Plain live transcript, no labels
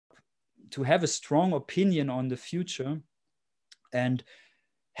to have a strong opinion on the future and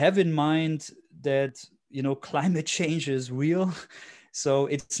have in mind that, you know, climate change is real. So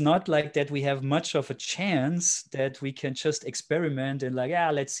it's not like that we have much of a chance that we can just experiment and like,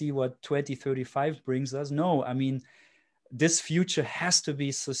 yeah, let's see what 2035 brings us. No, I mean, this future has to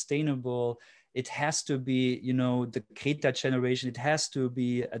be sustainable. It has to be, you know, the Greta generation. It has to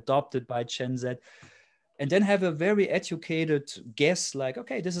be adopted by Gen Z. And then have a very educated guess, like,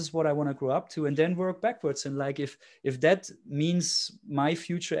 okay, this is what I want to grow up to, and then work backwards. And like, if that means my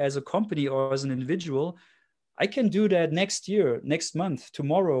future as a company or as an individual, I can do that next year, next month,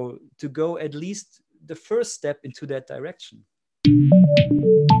 tomorrow, to go at least the first step into that direction.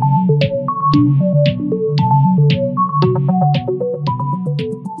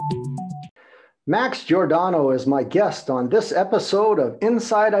 Maks Giordano is my guest on this episode of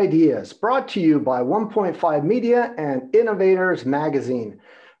Inside Ideas, brought to you by 1.5 Media and Innovators magazine.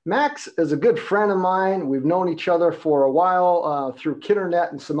 Maks is a good friend of mine. We've known each other for a while through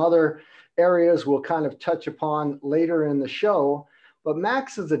Kitternet and some other areas we'll kind of touch upon later in the show. But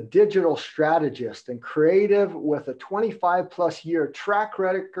Maks is a digital strategist and creative with a 25+ year track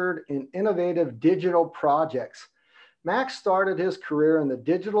record in innovative digital projects. Maks started his career in the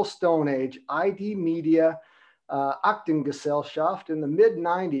digital stone age, ID Media Aktiengesellschaft, in the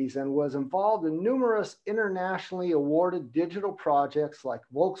mid-90s and was involved in numerous internationally awarded digital projects like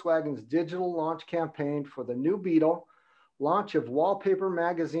Volkswagen's digital launch campaign for the new Beetle, launch of Wallpaper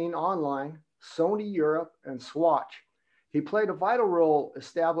magazine online, Sony-Europe, and Swatch. He played a vital role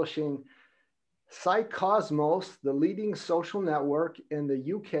establishing Cycosmos, the leading social network in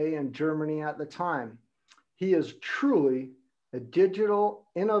the UK and Germany at the time. He is truly a digital,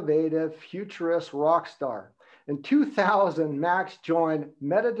 innovative, futurist rock star. In 2000, Maks joined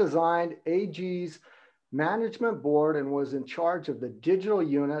Meta Design AG's management board and was in charge of the digital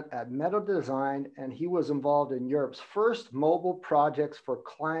unit at Meta Design, and he was involved in Europe's first mobile projects for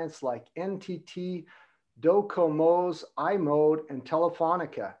clients like NTT, Docomo's, iMode, and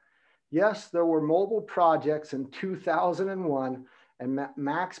Telefonica. Yes, there were mobile projects in 2001, and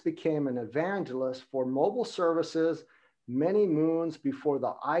Maks became an evangelist for mobile services many moons before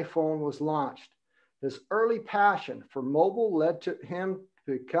the iPhone was launched. His early passion for mobile led to him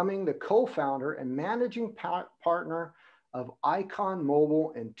becoming the co-founder and managing partner of Icon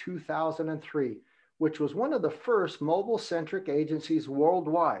Mobile in 2003, which was one of the first mobile-centric agencies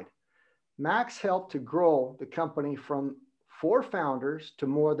worldwide. Maks helped to grow the company from 4 founders to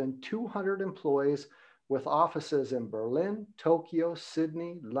more than 200 employees, with offices in Berlin, Tokyo,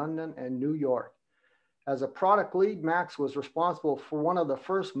 Sydney, London, and New York. As a product lead, Maks was responsible for one of the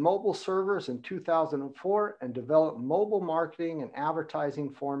first mobile servers in 2004 and developed mobile marketing and advertising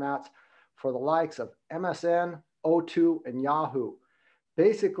formats for the likes of MSN, O2, and Yahoo.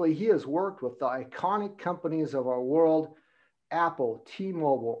 Basically, he has worked with the iconic companies of our world, Apple,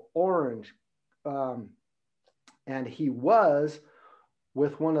 T-Mobile, Orange, and he was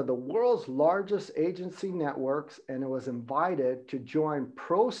with one of the world's largest agency networks, and was invited to join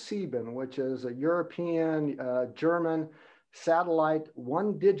ProSieben, which is a European, German satellite,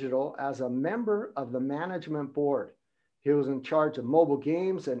 One Digital, as a member of the management board. He was in charge of mobile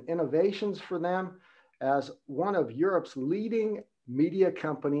games and innovations for them as one of Europe's leading media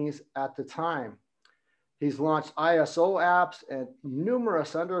companies at the time. He's launched ISO apps and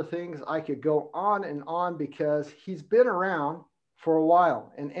numerous other things. I could go on and on because he's been around for a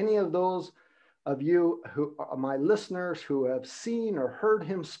while. And any of those of you who are my listeners who have seen or heard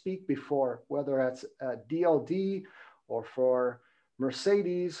him speak before, whether that's at DLD or for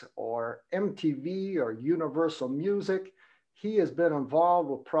Mercedes or MTV or Universal Music, he has been involved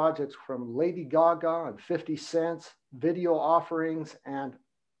with projects from Lady Gaga and 50 Cent, video offerings, and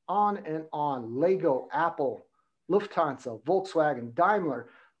on. Lego, Apple, Lufthansa, Volkswagen, Daimler.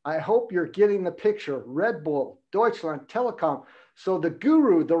 I hope you're getting the picture. Red Bull, Deutschland, Telekom. So the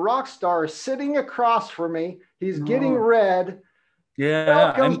guru, the rock star, is sitting across from me. He's getting red. Yeah.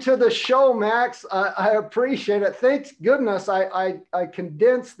 Welcome to the show, Maks. I appreciate it. Thank goodness I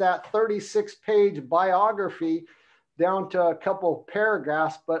condensed that 36-page biography down to a couple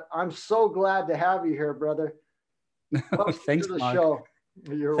paragraphs, but I'm so glad to have you here, brother. Welcome Thanks, to the Mark. show.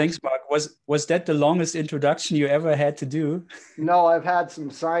 Thanks, Mark. Was that the longest introduction you ever had to do? No, I've had some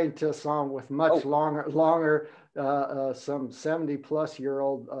scientists on with much longer, some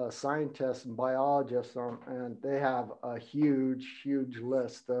 70-plus-year-old scientists and biologists on, and they have a huge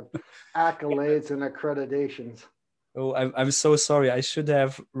list of accolades and accreditations. Oh, I'm so sorry. I should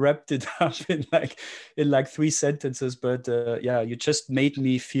have wrapped it up in like 3 sentences, but yeah, you just made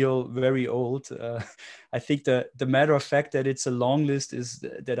me feel very old. I think the matter of fact that it's a long list is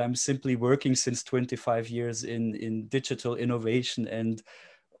that I'm simply working since 25 years in digital innovation, and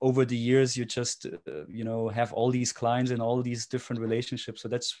over the years you just have all these clients and all these different relationships. So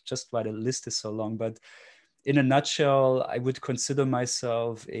that's just why the list is so long. But in a nutshell, I would consider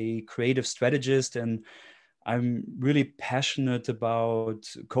myself a creative strategist, and I'm really passionate about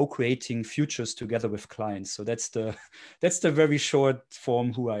co-creating futures together with clients. So that's the that's the very short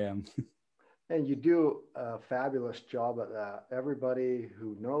form who I am. And you do a fabulous job at that. Everybody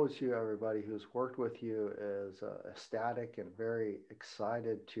who knows you, everybody who's worked with you is ecstatic and very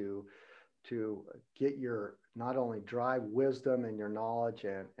excited to get your not only drive wisdom and your knowledge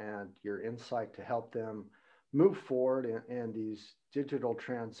and your insight to help them move forward in these digital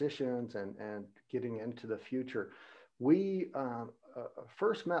transitions and getting into the future. We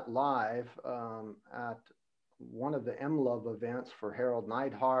first met live at one of the MLove events for Harold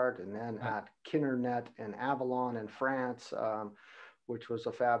Neidhart, and then at Kinternet in Avalon in France, which was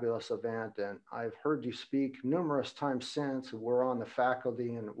a fabulous event. And I've heard you speak numerous times since. We're on the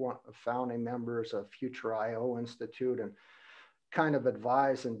faculty and one of founding members of Future IO Institute, and kind of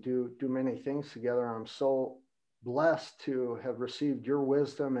advise and do many things together. I'm so blessed to have received your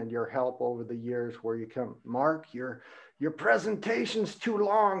wisdom and your help over the years, where you come, Mark, your presentation's too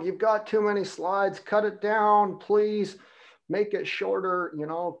long. You've got too many slides. Cut it down, please. Make it shorter.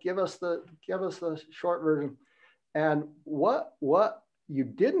 Give us the short version. And what you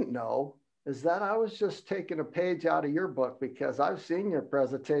didn't know is that I was just taking a page out of your book, because I've seen your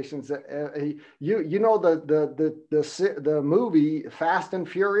presentations. You know the movie Fast and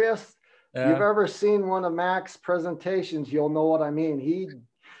Furious. Yeah. If you've ever seen one of Mac's presentations, you'll know what I mean.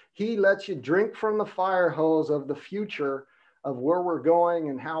 He lets you drink from the fire hose of the future of where we're going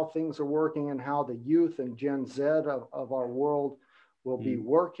and how things are working, and how the youth and Gen Z of our world will be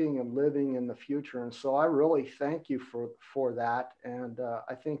working and living in the future. And so I really thank you for that. And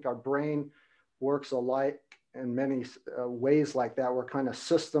I think our brain works alike in many ways like that. We're kind of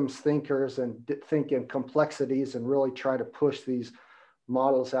systems thinkers and think in complexities and really try to push these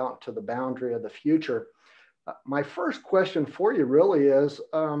models out to the boundary of the future. My first question for you really is,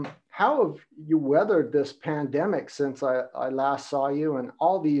 how have you weathered this pandemic since I last saw you, and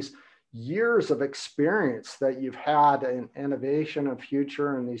all these years of experience that you've had in innovation and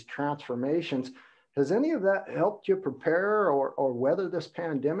future and these transformations? Has any of that helped you prepare or weather this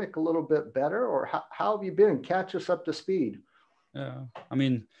pandemic a little bit better? Or how have you been? Catch us up to speed. Yeah, I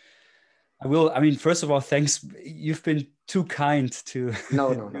mean, first of all, thanks. You've been too kind to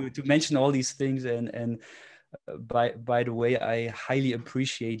No. to mention all these things, and by the way, I highly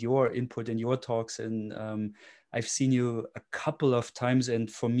appreciate your input in your talks, and I've seen you a couple of times,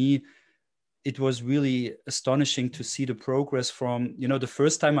 and for me, it was really astonishing to see the progress from, the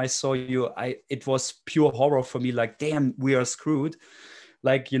first time I saw you, it was pure horror for me, like, damn, we are screwed.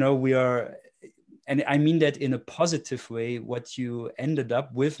 Like, we are, and I mean that in a positive way. What you ended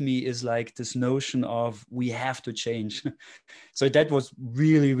up with me is like this notion of we have to change. So that was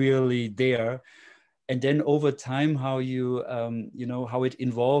really, really there. And then over time, how you, how it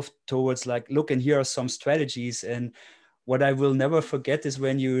evolved towards like, look, and here are some strategies. And what I will never forget is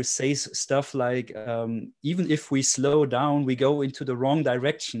when you say stuff like, even if we slow down, we go into the wrong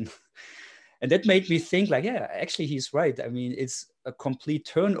direction. And that made me think like, yeah, actually, he's right. I mean, it's a complete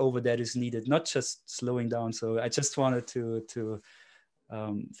turnover that is needed, not just slowing down. So I just wanted to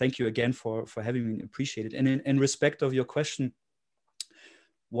thank you again for having me, appreciate it. And in respect of your question,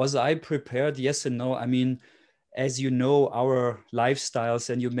 was I prepared? Yes and no. I mean, as you know, our lifestyles,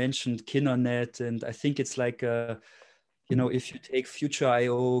 and you mentioned Kinternet, and I think it's like, if you take Future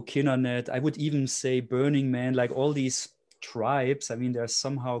IO, Kinternet, I would even say Burning Man, like all these tribes, I mean, they're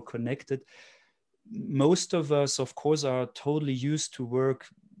somehow connected. Most of us, of course, are totally used to work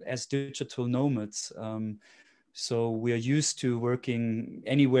as digital nomads. So we are used to working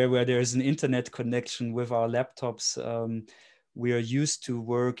anywhere where there's an internet connection with our laptops. We are used to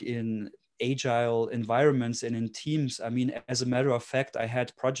work in agile environments and in teams. I mean, as a matter of fact, I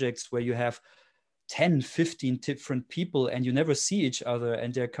had projects where you have 10, 15 different people and you never see each other,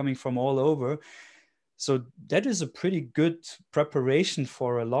 and they're coming from all over. So that is a pretty good preparation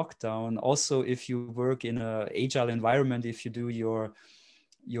for a lockdown. Also, if you work in an agile environment, if you do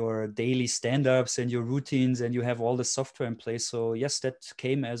your daily stand-ups and your routines and you have all the software in place. So yes, that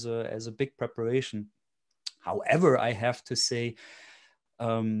came as a big preparation. However, I have to say,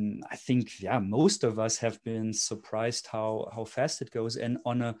 I think, most of us have been surprised how fast it goes. And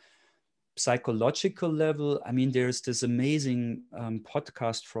on a psychological level, I mean, there's this amazing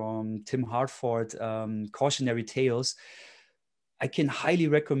podcast from Tim Hartford, Cautionary Tales. I can highly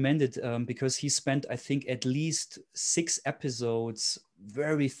recommend it because he spent, I think, at least 6 episodes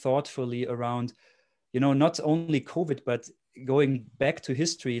very thoughtfully around, not only COVID, but going back to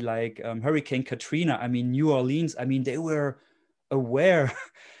history, like Hurricane Katrina. I mean, New Orleans, I mean, they were aware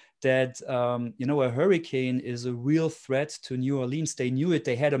that, a hurricane is a real threat to New Orleans. They knew it.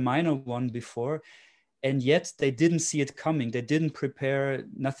 They had a minor one before, and yet they didn't see it coming. They didn't prepare.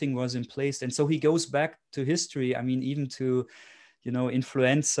 Nothing was in place. And so he goes back to history. I mean, even to,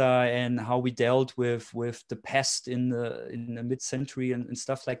 influenza and how we dealt with the pest in the mid-century and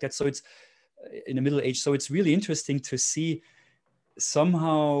stuff like that. So it's in the Middle Age. So it's really interesting to see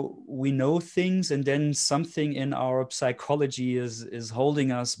somehow we know things, and then something in our psychology is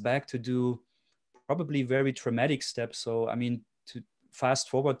holding us back to do probably very traumatic steps. So, I mean, to fast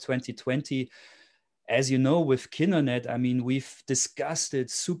forward 2020, as you know, with KinderNet, I mean, we've discussed it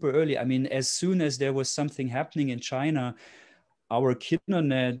super early. I mean, as soon as there was something happening in China, our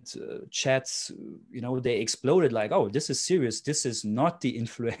KinderNet chats, they exploded like, oh, this is serious. This is not the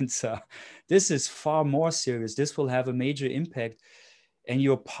influenza. This is far more serious. This will have a major impact. And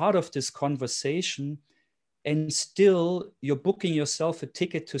you're part of this conversation, and still you're booking yourself a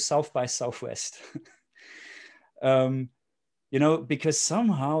ticket to South by Southwest. Because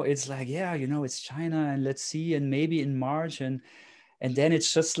somehow it's like, yeah, it's China, and let's see, and maybe in March, and then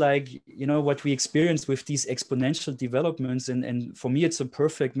it's just like, what we experience with these exponential developments. And for me, it's a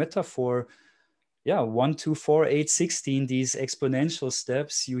perfect metaphor. Yeah, 1, 2, 4, 8, 16, these exponential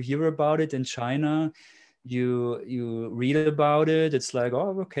steps. You hear about it in China, you read about it. It's like,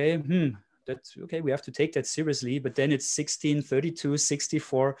 oh, okay, that's okay. We have to take that seriously. But then it's 16, 32,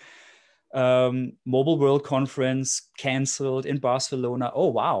 64. Mobile World Conference canceled in Barcelona. Oh,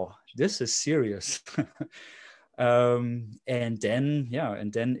 wow, this is serious. And then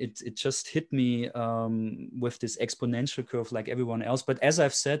it just hit me with this exponential curve like everyone else. But as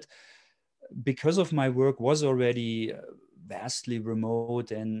I've said, because of my work was already vastly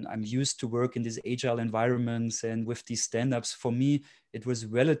remote, and I'm used to work in these agile environments and with these stand-ups, for me, it was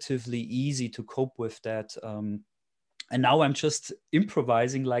relatively easy to cope with that. And now I'm just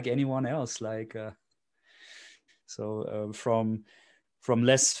improvising like anyone else. Like, from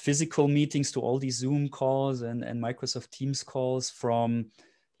less physical meetings to all these Zoom calls and Microsoft Teams calls, from,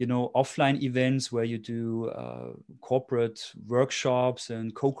 offline events where you do corporate workshops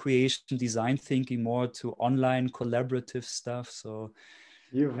and co-creation, design thinking, more to online collaborative stuff. So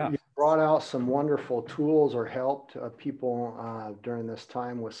you've brought out some wonderful tools, or helped people during this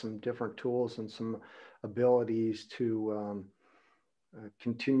time with some different tools and some abilities to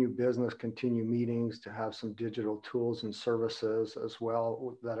continue business, continue meetings, to have some digital tools and services as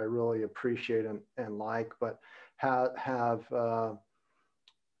well that I really appreciate and like. But have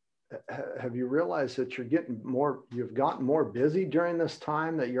you realized that you've gotten more busy during this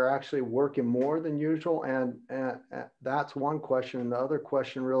time, that you're actually working more than usual? And that's one question. And the other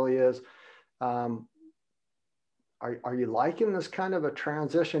question really is, are you liking this kind of a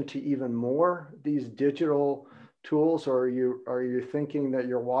transition to even more these digital tools, or are you thinking that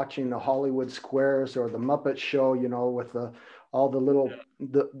you're watching the Hollywood Squares or the Muppet Show, with all the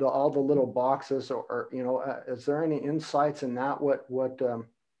little boxes, or is there any insights in that what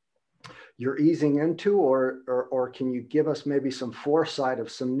you're easing into, or can you give us maybe some foresight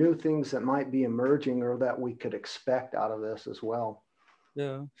of some new things that might be emerging, or that we could expect out of this as well?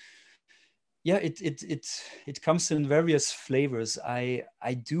 Yeah, it comes in various flavors. I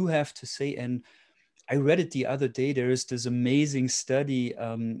do have to say, and I read it the other day, there is this amazing study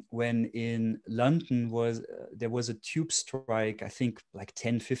when in London there was a tube strike, I think like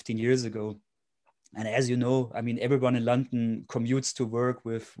 10, 15 years ago. And as you know, I mean, everyone in London commutes to work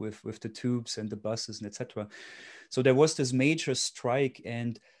with the tubes and the buses and etc. So there was this major strike,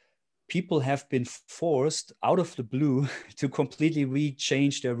 and people have been forced out of the blue to completely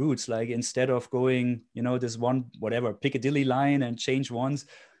rechange their routes. Like, instead of going, this one, whatever, Piccadilly line and change once,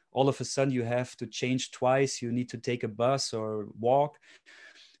 all of a sudden you have to change twice. You need to take a bus or walk.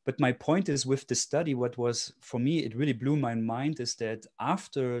 But my point is, with the study, what was, for me, it really blew my mind, is that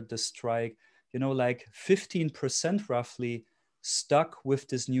after the strike, like 15% roughly stuck with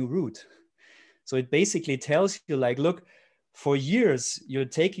this new route. So it basically tells you, like, look, for years you're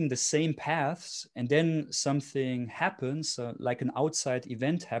taking the same paths, and then something happens, like an outside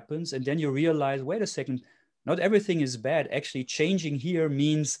event happens, and then you realize, wait a second, not everything is bad. Actually, changing here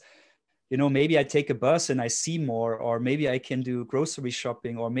means, maybe I take a bus and I see more, or maybe I can do grocery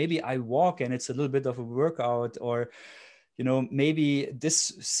shopping, or maybe I walk and it's a little bit of a workout, or you know, maybe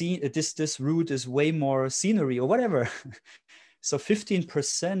this route is way more scenery or whatever. So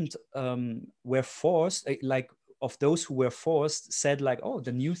 15% were forced, like of those who were forced said like, oh,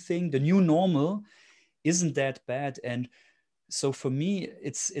 the new thing, the new normal isn't that bad. And so for me,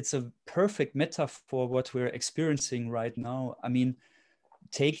 it's a perfect metaphor what we're experiencing right now. I mean,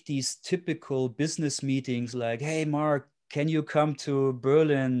 take these typical business meetings like, hey, Mark, can you come to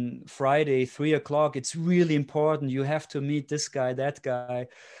Berlin Friday, 3 o'clock? It's really important. You have to meet this guy, that guy.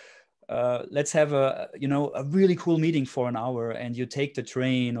 Let's have a really cool meeting for an hour, and you take the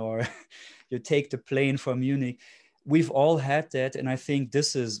train or you take the plane from Munich. We've all had that, and I think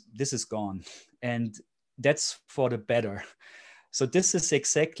this is gone, and that's for the better. So this is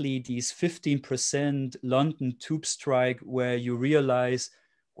exactly these 15% London tube strike where you realize,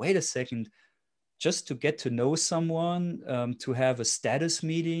 wait a second, just to get to know someone, to have a status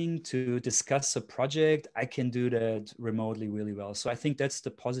meeting, to discuss a project, I can do that remotely really well. So I think that's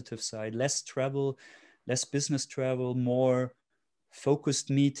the positive side. Less travel, less business travel, more focused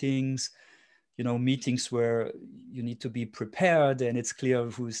meetings, you know, meetings where you need to be prepared and it's clear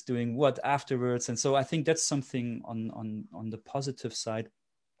who's doing what afterwards. And so I think that's something on the positive side.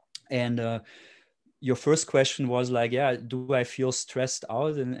 And your first question was like, yeah, do I feel stressed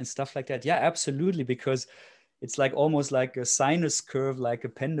out and stuff like that? Yeah, absolutely, because it's like almost like a sinus curve, like a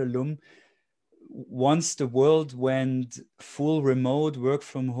pendulum. Once the world went full remote work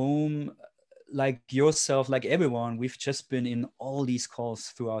from home, like yourself, like everyone, we've just been in all these calls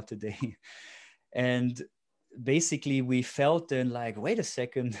throughout the day. And basically we felt then like, wait a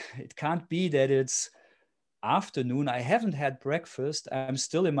second, it can't be that it's afternoon. I haven't had breakfast. I'm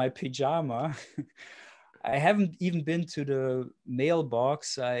still in my pajama. I haven't even been to the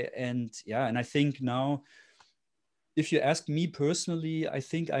mailbox. And I think now, if you ask me personally, I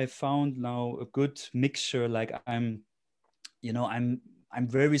think I found now a good mixture. Like I'm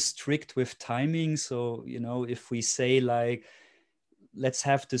very strict with timing. So, you know, if we say like, let's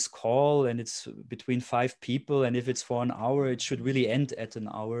have this call and it's between 5 people, and if it's for an hour, it should really end at an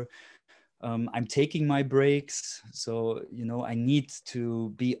hour. I'm taking my breaks. So, you know, I need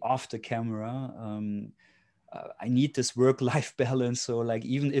to be off the camera. I need this work-life balance. So like,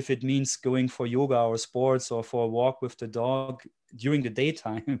 even if it means going for yoga or sports or for a walk with the dog during the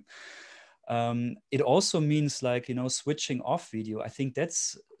daytime, it also means like, you know, switching off video. I think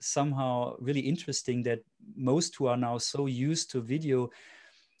that's somehow really interesting that most who are now so used to video,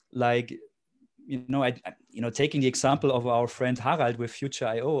 like, taking the example of our friend Harald with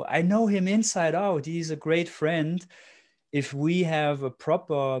Future.io, I know him inside out. He's a great friend. If we have a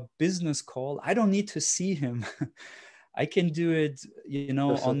proper business call, I don't need to see him. I can do it, you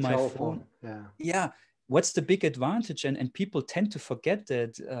know, just on my telephone. phone. Yeah. What's the big advantage? And people tend to forget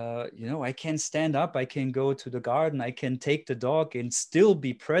that, I can stand up, I can go to the garden, I can take the dog and still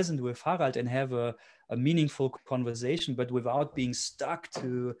be present with Harald and have a meaningful conversation, but without being stuck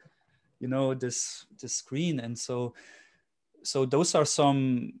to, you know, this screen. And so those are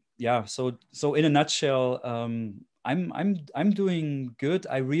some, so in a nutshell, I'm doing good.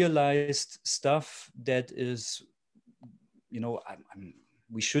 I realized stuff that is, you know,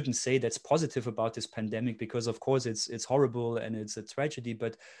 we shouldn't say that's positive about this pandemic, because of course it's horrible and it's a tragedy,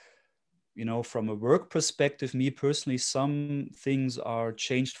 but, you know, from a work perspective, me personally, some things are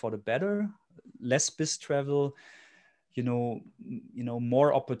changed for the better. Less biz travel, you know,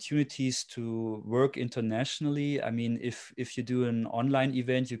 more opportunities to work internationally. I mean, if you do an online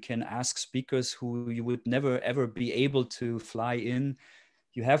event, you can ask speakers who you would never ever be able to fly in.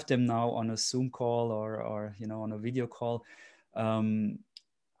 You have them now on a Zoom call or you know, on a video call.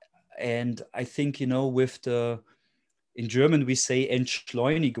 And I think, you know, with in German we say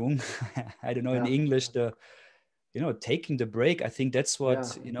Entschleunigung. I don't know in English, taking the break. I think that's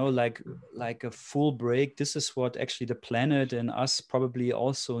what, you know, like a full break. This is what actually the planet and us probably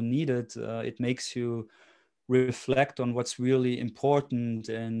also needed. It makes you reflect on what's really important,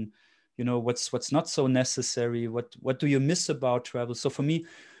 and, you know, what's not so necessary. What do you miss about travel? So for me,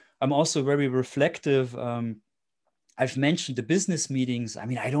 I'm also very reflective. I've mentioned the business meetings. I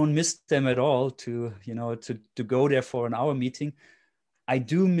mean, I don't miss them at all, to go there for an hour meeting. I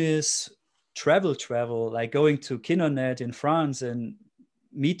do miss travel, like going to Kinonet in France and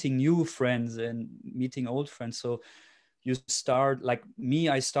meeting new friends and meeting old friends. So you start, like me,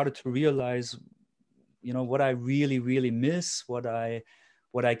 I started to realize, you know, what I really, really miss, what I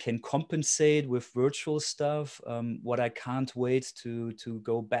can compensate with virtual stuff, what I can't wait to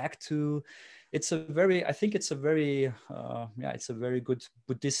go back to. I think it's a very, it's a very good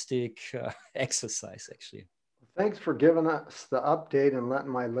Buddhistic exercise, actually. Thanks for giving us the update and letting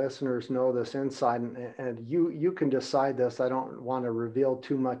my listeners know this insight. And you can decide this. I don't want to reveal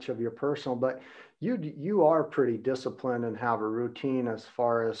too much of your personal, but you are pretty disciplined and have a routine as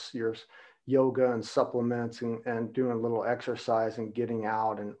far as your yoga and supplements and doing a little exercise and getting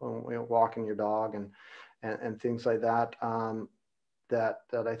out and walking your dog and things like that.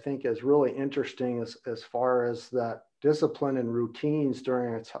 That I think is really interesting as far as that discipline and routines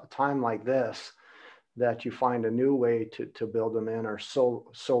during a time like this, that you find a new way to build them in are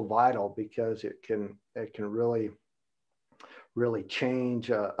so vital, because it can really change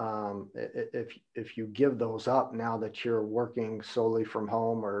if you give those up now that you're working solely from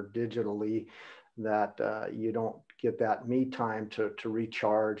home or digitally, that you don't get that me time to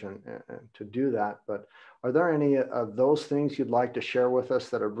recharge and to do that. But are there any of those things you'd like to share with us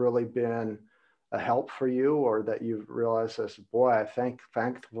that have really been a help for you, or that you've realized as, boy, I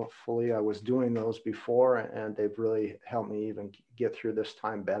thankfully I was doing those before and they've really helped me even get through this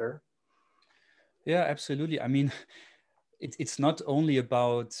time better? Yeah, absolutely. I mean, it's not only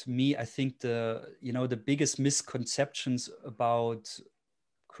about me. I think the biggest misconceptions about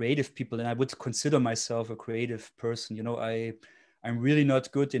creative people, and I would consider myself a creative person. I'm really not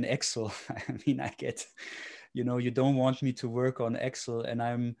good in Excel. I mean, I get, you don't want me to work on Excel, and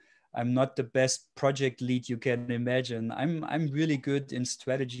I'm not the best project lead you can imagine. I'm really good in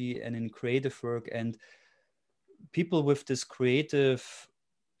strategy and in creative work, and people with this creative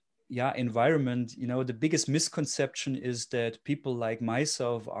environment, the biggest misconception is that people like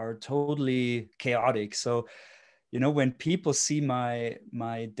myself are totally chaotic. So when people see my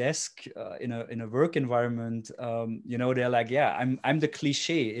desk in a work environment, they're like, yeah, I'm the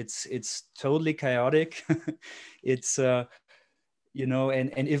cliche. It's totally chaotic. It's and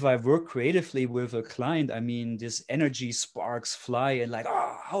if I work creatively with a client, I mean, this energy sparks fly, and like,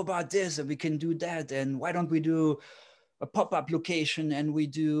 oh, how about this, and we can do that, and why don't we do a pop-up location, and we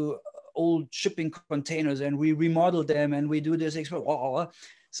do old shipping containers and we remodel them, and we do this.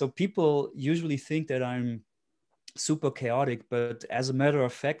 So people usually think that I'm super chaotic, but as a matter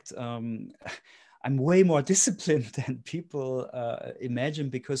of fact, I'm way more disciplined than people imagine,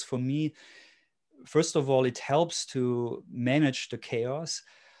 because for me, first of all, it helps to manage the chaos.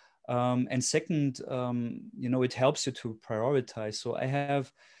 And second, it helps you to prioritize. So I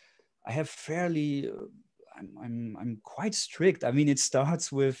have fairly, I'm quite strict. I mean, it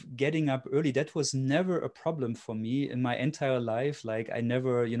starts with getting up early. That was never a problem for me in my entire life. Like I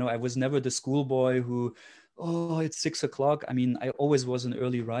was never the schoolboy who, oh, it's 6 o'clock. I mean, I always was an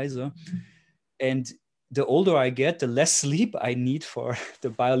early riser. And the older I get, the less sleep I need for the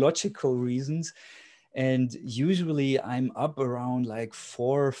biological reasons. And usually I'm up around like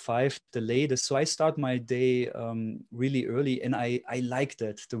 4 or 5 the latest. So I start my day really early, and I like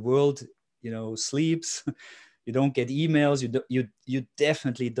that. The world, sleeps. You don't get emails. You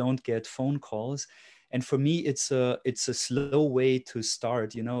definitely don't get phone calls. And for me, it's a slow way to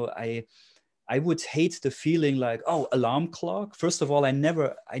start. I would hate the feeling like, oh, alarm clock. First of all, I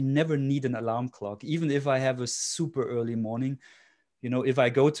never need an alarm clock, even if I have a super early morning. If I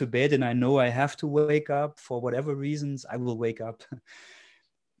go to bed and I know I have to wake up for whatever reasons, I will wake up.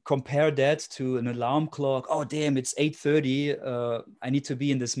 Compare that to an alarm clock. Oh, damn, it's 8:30. I need to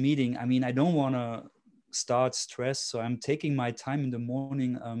be in this meeting. I mean, I don't want to start stress. So I'm taking my time in the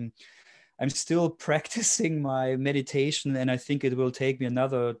morning. I'm still practicing my meditation, and I think it will take me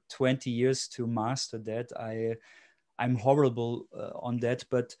another 20 years to master that. I'm horrible on that,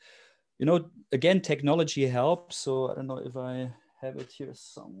 but again, technology helps. So I don't know if I have it here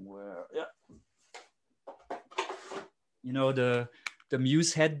somewhere. Yeah. The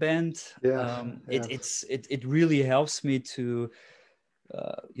Muse headband. Yes, yes. It really helps me to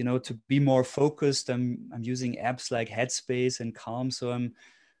to be more focused. I'm using apps like Headspace and Calm. So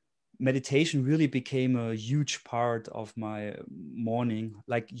meditation really became a huge part of my morning.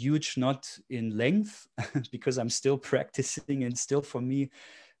 Like, huge, not in length, because I'm still practicing, and still for me,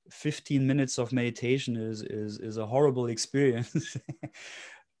 15 minutes of meditation is a horrible experience.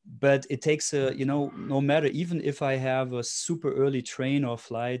 But it takes no matter, even if I have a super early train or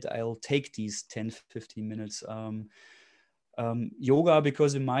flight, I'll take these 10-15 minutes. Yoga,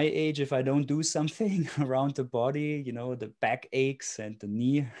 because in my age, if I don't do something around the body, the back aches and the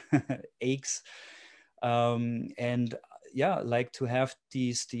knee aches. And yeah, like to have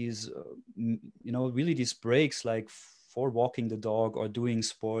these really these breaks, like for walking the dog or doing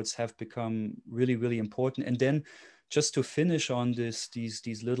sports, have become really, really important. And then just to finish on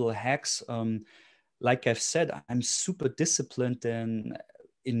these little hacks, like I've said, I'm super disciplined and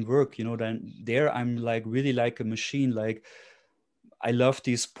in work, then there I'm like really like a machine. Like, I love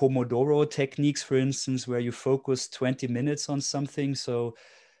these Pomodoro techniques, for instance, where you focus 20 minutes on something. So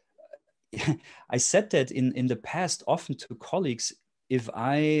I said that in the past often to colleagues. If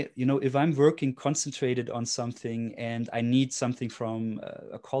if I'm working concentrated on something and I need something from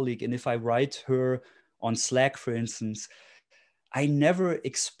a colleague, and if I write her on Slack, for instance, I never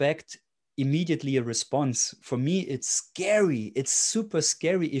expect immediately a response. For me, it's scary. It's super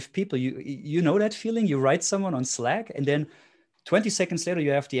scary if people, you know that feeling? You write someone on Slack and then 20 seconds later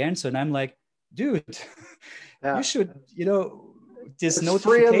you have the answer, and I'm like, dude, you should, this it's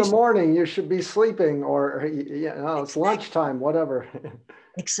notification. 3 a.m. You should be sleeping, or it's lunchtime, whatever.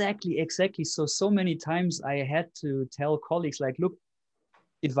 Exactly. So many times I had to tell colleagues, like, look,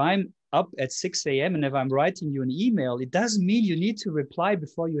 if I'm up at 6 a.m. and if I'm writing you an email, it doesn't mean you need to reply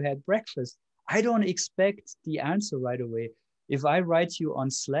before you had breakfast. I don't expect the answer right away. If I write you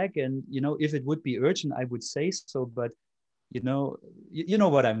on Slack and, if it would be urgent, I would say so, but you know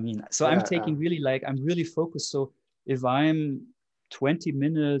what I mean. So I'm taking really I'm really focused. So if I'm 20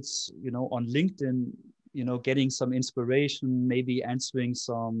 minutes, on LinkedIn, getting some inspiration, maybe answering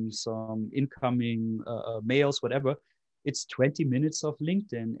some incoming mails, whatever, it's 20 minutes of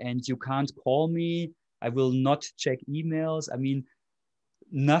LinkedIn, and you can't call me. I will not check emails. I mean,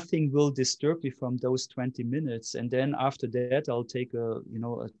 nothing will disturb me from those 20 minutes. And then after that, I'll take a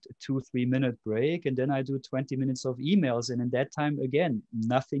 2-3 minute break. And then I do 20 minutes of emails. And in that time, again,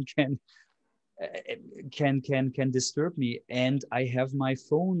 nothing can disturb me. And I have my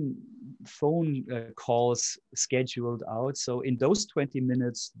phone calls scheduled out. So in those 20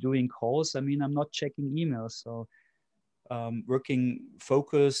 minutes doing calls, I mean, I'm not checking emails. So working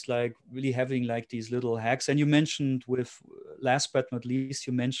focused, like really having like these little hacks. And you mentioned last but not least,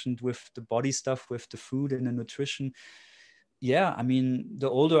 you mentioned with the body stuff, with the food and the nutrition. Yeah, I mean, the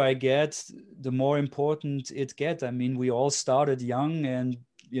older I get, the more important it gets. I mean, we all started young and,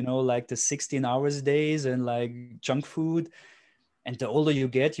 like the 16 hours days and like junk food. And the older you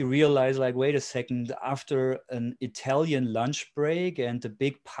get, you realize like, wait a second, after an Italian lunch break and the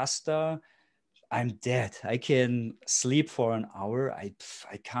big pasta, I'm dead. I can sleep for an hour. I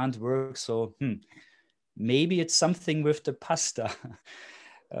can't work. So maybe it's something with the pasta.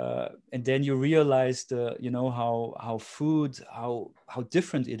 And then you realize how food, how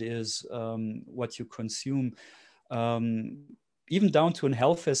different it is, what you consume, even down to a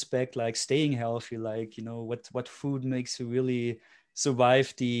health aspect, like staying healthy, like what food makes you really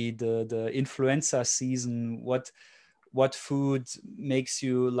survive the influenza season, what food makes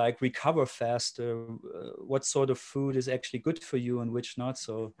you like recover faster, what sort of food is actually good for you and which not.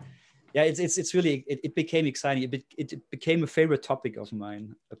 So yeah, it's really, it became exciting. It became a favorite topic of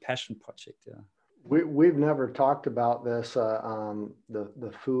mine, a passion project. Yeah. We've never talked about this,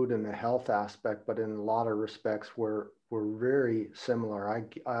 the food and the health aspect, but in a lot of respects, we're very similar.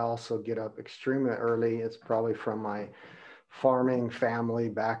 I also get up extremely early. It's probably from my farming family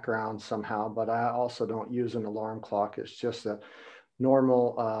background somehow, but I also don't use an alarm clock. It's just a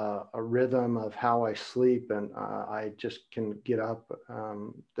normal a rhythm of how I sleep, and I just can get up.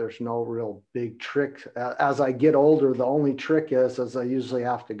 There's no real big trick. As I get older, the only trick is I usually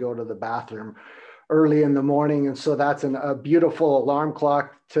have to go to the bathroom early in the morning. And so that's a beautiful alarm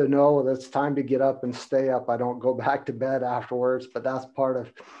clock to know that it's time to get up and stay up. I don't go back to bed afterwards, but that's part of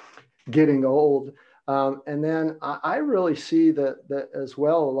getting old. And then I really see that as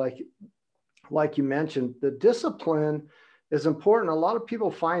well, like you mentioned, the discipline is important. A lot of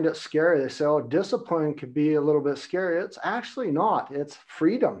people find it scary. They say, oh, discipline could be a little bit scary. It's actually not. It's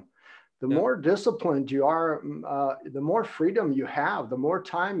freedom. The more disciplined you are, the more freedom you have, the more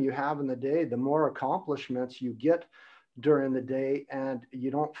time you have in the day, the more accomplishments you get during the day, and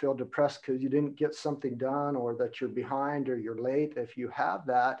you don't feel depressed because you didn't get something done or that you're behind or you're late. If you have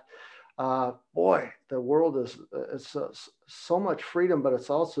that, boy, the world is so much freedom, but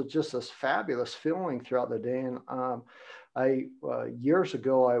it's also just this fabulous feeling throughout the day. And years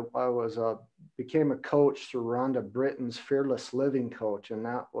ago, I became a coach through Rhonda Britton's Fearless Living Coach, and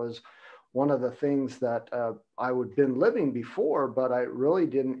that was one of the things that I would been living before, but I really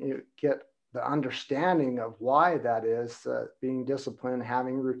didn't get the understanding of why that is, being disciplined,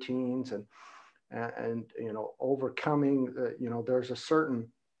 having routines, and overcoming. There's a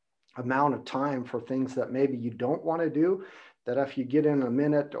certain amount of time for things that maybe you don't want to do, that if you get in a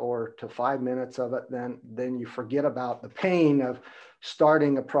minute or to 5 minutes of it, then you forget about the pain of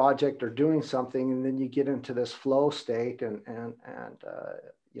starting a project or doing something, and then you get into this flow state, and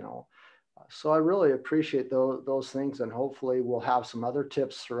so I really appreciate those things, and hopefully we'll have some other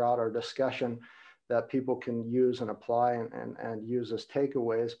tips throughout our discussion that people can use and apply and use as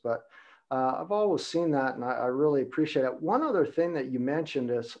takeaways. But I've always seen that, and I really appreciate it. One other thing that you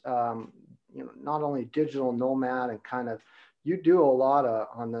mentioned is, not only digital nomad and kind of, you do a lot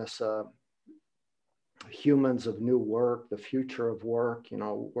on this humans of new work, the future of work,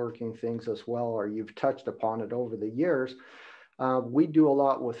 working things as well, or you've touched upon it over the years. We do a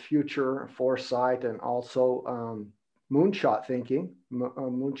lot with future foresight and also moonshot thinking,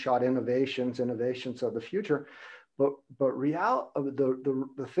 moonshot innovations of the future. But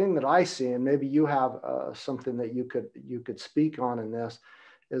the thing that I see, and maybe you have something that you could speak on in this,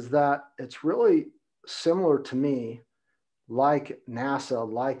 is that it's really similar to me, like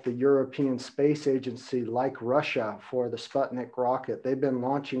NASA, like the European Space Agency, like Russia for the Sputnik rocket. They've been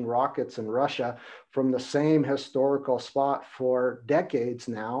launching rockets in Russia from the same historical spot for decades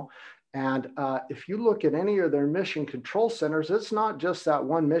now. And if you look at any of their mission control centers, it's not just that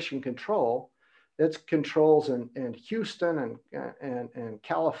one mission control. It's controls in Houston and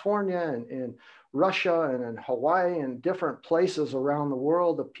California and in Russia and in Hawaii and different places around the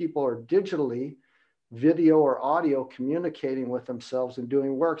world that people are digitally, video or audio, communicating with themselves and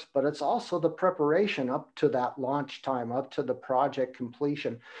doing works. But it's also the preparation up to that launch time, up to the project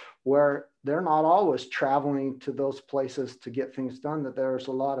completion, where they're not always traveling to those places to get things done, that there's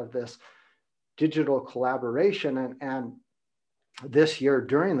a lot of this digital collaboration. And this year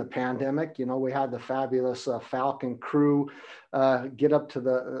during the pandemic, we had the fabulous Falcon crew get up to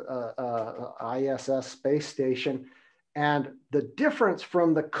the ISS space station. And the difference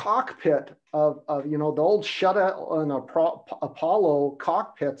from the cockpit of the old shuttle and Apollo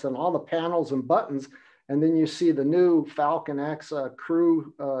cockpits and all the panels and buttons, and then you see the new Falcon X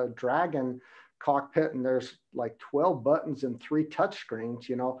Crew Dragon cockpit, and there's like 12 buttons and 3 touchscreens.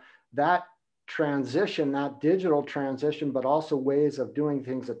 That transition, that digital transition, but also ways of doing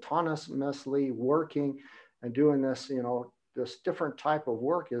things autonomously, working and doing this, this different type of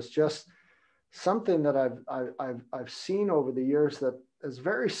work is just something that I've seen over the years that is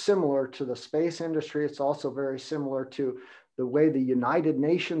very similar to the space industry. It's also very similar to the way the United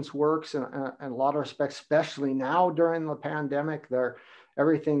Nations works in a lot of respects, especially now during the pandemic.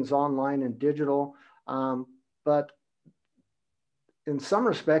 Everything's online and digital, but in some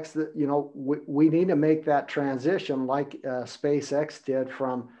respects, that we need to make that transition, like SpaceX did,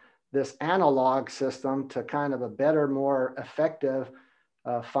 from this analog system to kind of a better, more effective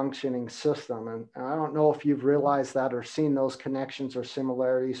functioning system. And I don't know if you've realized that or seen those connections or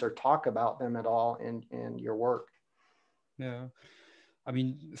similarities or talk about them at all in your work. Yeah. I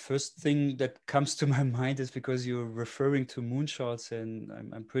mean, first thing that comes to my mind is because you're referring to moonshots, and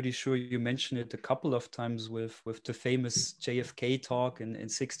I'm pretty sure you mentioned it a couple of times with the famous JFK talk in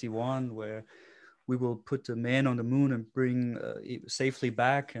 61, where we will put the man on the moon and bring safely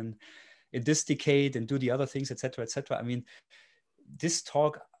back, and in this decade and do the other things, etc., etc. I mean, this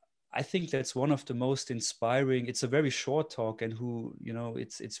talk, I think that's one of the most inspiring. It's a very short talk, and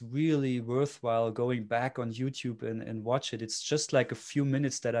it's really worthwhile going back on YouTube and watch it. It's just like a few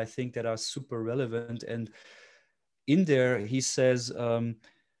minutes that I think that are super relevant. And in there, he says,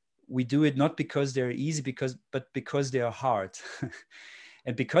 we do it not because they're easy, but because they are hard.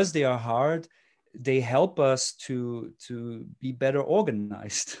 And because they are hard, they help us to be better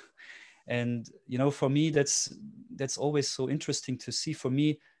organized. And for me, that's always so interesting to see. For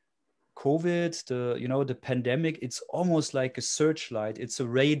me, COVID, the pandemic, it's almost like a searchlight. It's a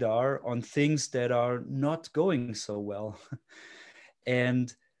radar on things that are not going so well.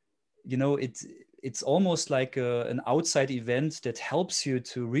 And it's almost like an outside event that helps you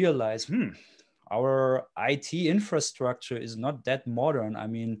to realize, our IT infrastructure is not that modern. I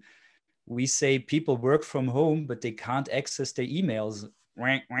mean, we say people work from home, but they can't access their emails.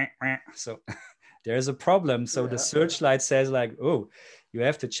 So there's a problem. So the searchlight says like, oh, you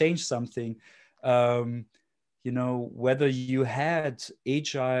have to change something. Whether you had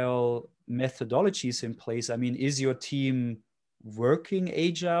agile methodologies in place. I mean, is your team working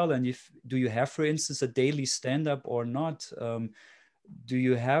agile? And do you have, for instance, a daily stand-up or not? Do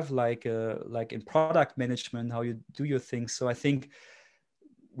you have like in product management, how you do your things? So I think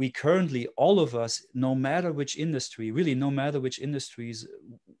we currently, all of us, no matter which industry, really no matter which industries,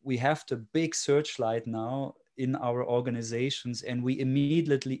 we have the big searchlight now in our organizations, and we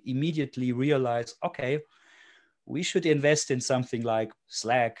immediately realize, okay, we should invest in something like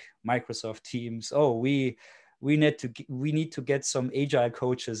Slack, Microsoft Teams. Oh, we need to get some agile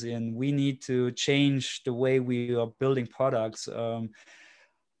coaches in. We need to change the way we are building products.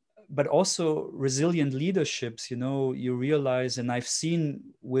 But also resilient leaderships, you realize, and I've seen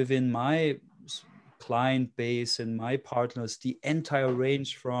within my client base and my partners, the entire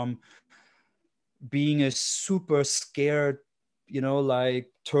range from being a super scared, like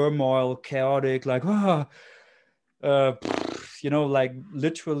turmoil, chaotic, like, like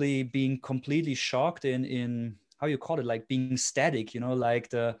literally being completely shocked in how you call it, like being static, like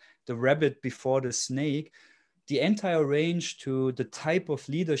the rabbit before the snake, the entire range to the type of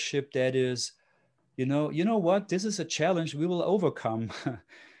leadership that is, you know what, this is a challenge we will overcome.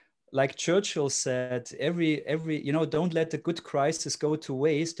 Like Churchill said, every don't let the good crisis go to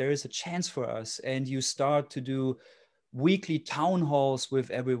waste. There is a chance for us. And you start to do weekly town halls with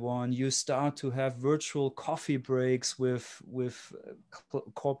everyone. You start to have virtual coffee breaks with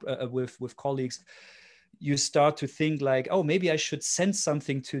colleagues. You start to think like, oh, maybe I should send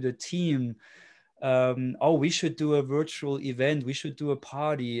something to the team. Oh, we should do a virtual event. We should do a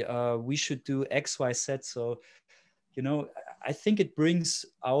party. We should do X, Y, Z. So, I think it brings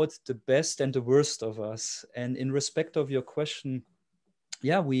out the best and the worst of us. And in respect of your question,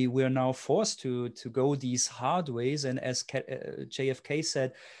 yeah, we are now forced to go these hard ways. And as JFK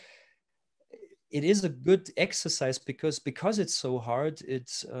said, it is a good exercise because it's so hard.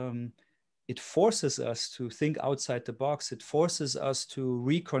 It forces us to think outside the box. It forces us to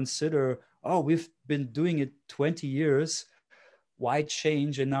reconsider, oh, we've been doing it 20 years. Why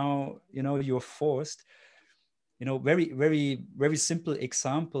change? And now, you're forced. Very, very, very simple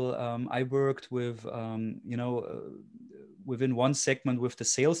example. I worked with, within one segment with the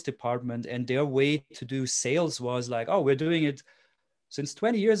sales department, and their way to do sales was like, oh, we're doing it since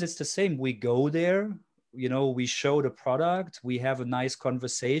 20 years. It's the same. We go there, we show the product, we have a nice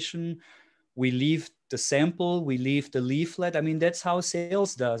conversation, we leave the sample, we leave the leaflet. I mean, that's how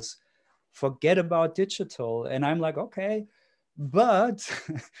sales does. Forget about digital. And I'm like, okay, but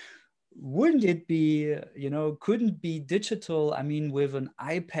wouldn't it be, couldn't be digital? I mean, with an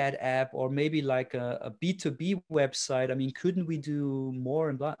iPad app or maybe like a B2B website, I mean, couldn't we do more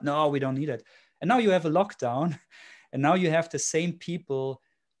and blah? No, we don't need it. And now you have a lockdown, and now you have the same people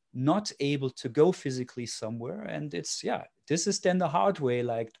not able to go physically somewhere. And it's, this is then the hard way,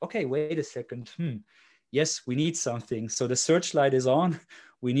 like, okay, wait a second. Yes, we need something. So the searchlight is on.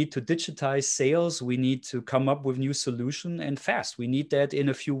 We need to digitize sales. We need to come up with new solution, and fast. We need that in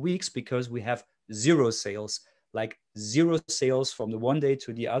a few weeks because we have zero sales, like zero sales from the one day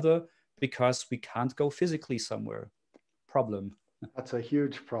to the other because we can't go physically somewhere. Problem. That's a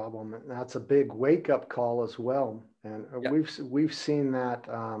huge problem. And that's a big wake-up call as well. And we've seen that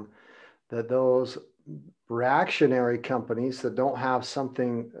that those reactionary companies that don't have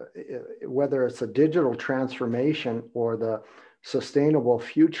something, whether it's a digital transformation or the sustainable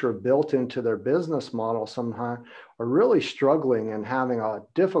future built into their business model somehow, are really struggling and having a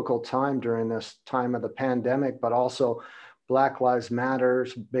difficult time during this time of the pandemic, but also Black Lives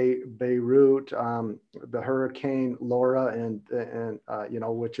Matters, Beirut, the Hurricane Laura, and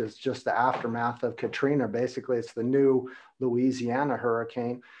which is just the aftermath of Katrina. Basically, it's the new Louisiana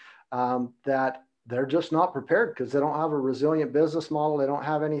hurricane, that they're just not prepared because they don't have a resilient business model. They don't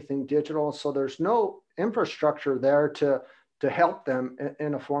have anything digital. So there's no infrastructure there to help them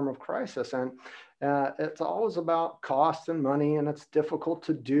in a form of crisis. And it's always about cost and money, and it's difficult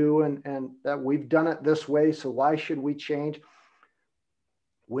to do. And that we've done it this way, so why should we change?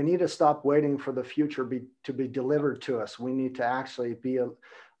 We need to stop waiting for the future to be delivered to us. We need to actually be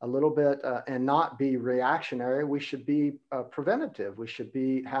a little bit and not be reactionary. We should be preventative. We should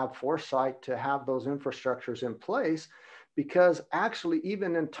have foresight to have those infrastructures in place, because actually,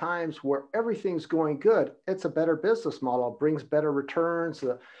 even in times where everything's going good, it's a better business model. It brings better returns.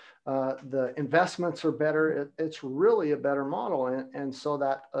 The investments are better. It's really a better model. And so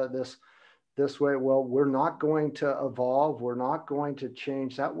that this way, well, we're not going to evolve. We're not going to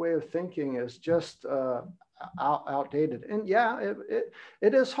change. That way of thinking is just outdated. And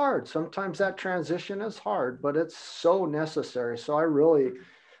it is hard. Sometimes that transition is hard, but it's so necessary. So I really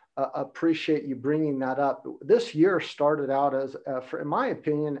appreciate you bringing that up. This year started out as, in my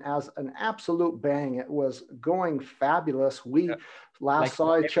opinion, as an absolute bang. It was going fabulous. We last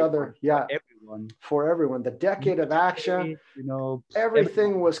saw each other. For everyone. The decade of action,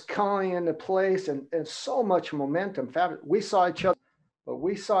 everything was coming into place, and so much momentum. We saw each other. But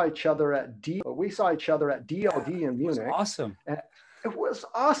we saw each other at DLD in Munich. Awesome. And it was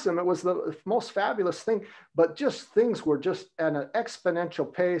awesome. It was the most fabulous thing. But things were just at an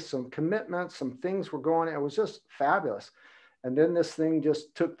exponential pace. Some commitments, some things were going. It was just fabulous. And then this thing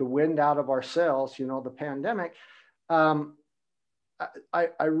just took the wind out of our sails. The pandemic. I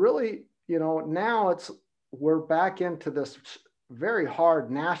really, now we're back into this very hard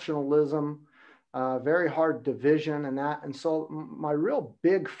nationalism. Very hard division and that. And so my real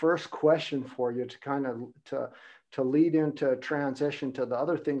big first question for you to kind of to lead into a transition to the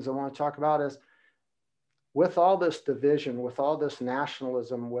other things I want to talk about is, with all this division, with all this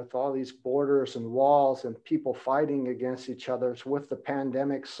nationalism, with all these borders and walls and people fighting against each other, with the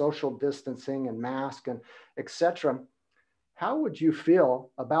pandemic, social distancing and mask and etc., how would you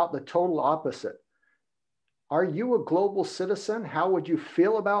feel about the total opposite? Are you a global citizen? How would you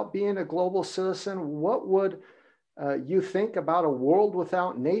feel about being a global citizen? What would you think about a world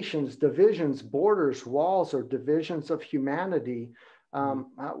without nations, divisions, borders, walls, or divisions of humanity?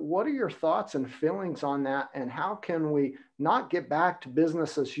 What are your thoughts and feelings on that? And how can we not get back to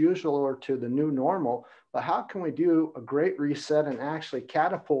business as usual or to the new normal, but how can we do a great reset and actually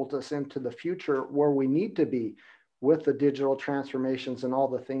catapult us into the future where we need to be with the digital transformations and all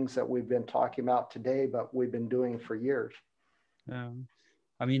the things that we've been talking about today, but we've been doing for years?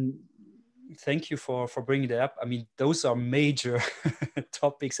 I mean, thank you for bringing that up. I mean, those are major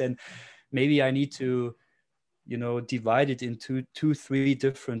topics, and maybe I need to, divide it into three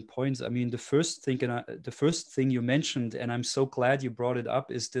different points. I mean, the first thing you mentioned, and I'm so glad you brought it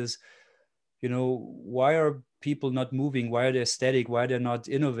up, is this, why are people not moving? Why are they static? Why they're not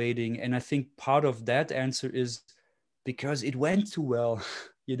innovating? And I think part of that answer is because it went too well.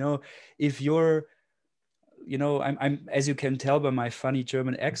 If you're, I'm as you can tell by my funny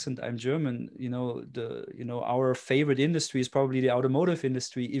German accent, I'm German. Our favorite industry is probably the automotive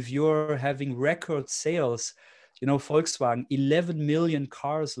industry. If you're having record sales, Volkswagen, 11 million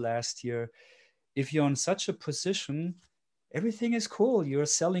cars last year. If you're in such a position, everything is cool. You're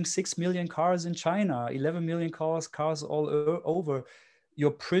selling 6 million cars in China, 11 million cars all over.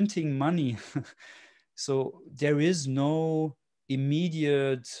 You're printing money. So there is no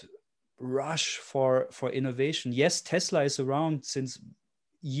immediate rush for innovation. Yes, Tesla is around since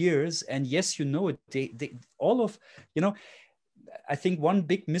years, and yes, it. They all of, I think one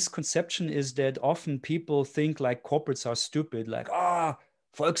big misconception is that often people think like corporates are stupid, like,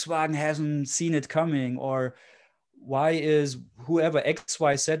 Volkswagen hasn't seen it coming, or why is whoever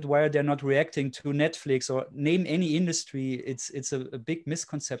XYZ, why are they not reacting to Netflix, or name any industry? It's a big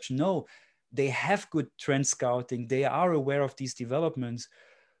misconception. No, they have good trend scouting. They are aware of these developments.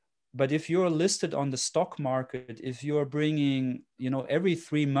 But if you're listed on the stock market, if you're bringing, every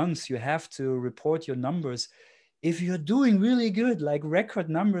 3 months you have to report your numbers. If you're doing really good, like record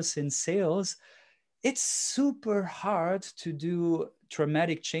numbers in sales, it's super hard to do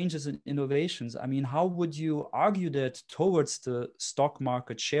dramatic changes in innovations. I mean, how would you argue that towards the stock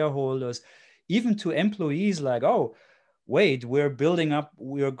market, shareholders, even to employees, like, oh, wait, we're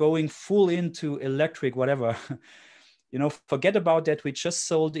going full into electric, whatever. Forget about that. We just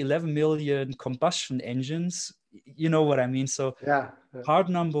sold 11 million combustion engines. You know what I mean? So part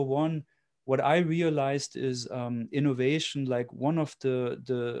number one, what I realized is innovation, like one of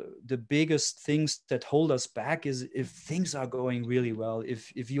the biggest things that hold us back is if things are going really well.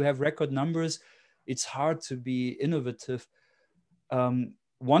 If you have record numbers, it's hard to be innovative.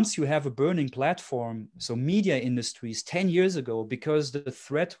 Once you have a burning platform, so media industries 10 years ago, because the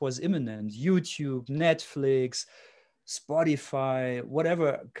threat was imminent, YouTube, Netflix, Spotify,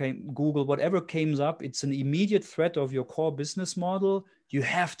 Google, whatever comes up, it's an immediate threat of your core business model. You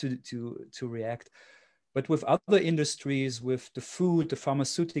have to react. But with other industries, with the food, the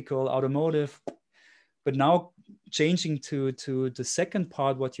pharmaceutical, automotive, but now changing to the second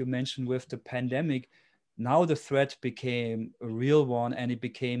part, what you mentioned with the pandemic, now the threat became a real one and it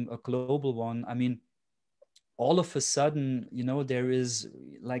became a global one. I mean, all of a sudden, there is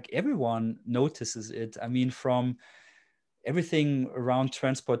like everyone notices it. I mean, from everything around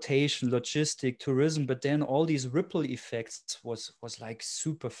transportation, logistic, tourism, but then all these ripple effects was like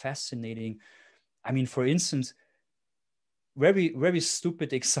super fascinating. I mean, for instance, very, very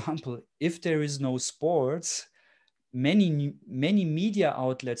stupid example, if there is no sports, many media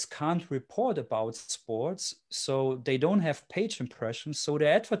outlets can't report about sports, so they don't have page impressions, so the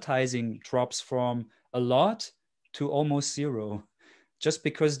advertising drops from a lot to almost zero, just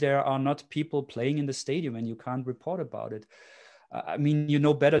because there are not people playing in the stadium and you can't report about it. I mean,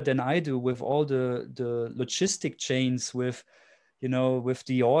 better than I do with all the logistic chains, with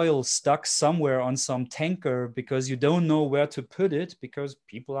the oil stuck somewhere on some tanker because you don't know where to put it because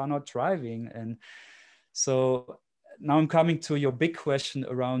people are not driving. And so now I'm coming to your big question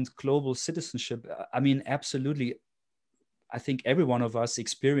around global citizenship. I mean, absolutely. I think every one of us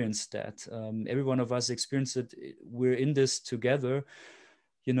experienced that. Every one of us experienced it. We're in this together.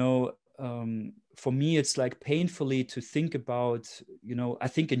 For me, it's like painfully to think about, I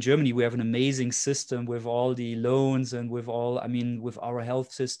think in Germany, we have an amazing system with all the loans and with our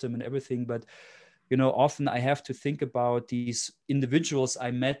health system and everything. But, often I have to think about these individuals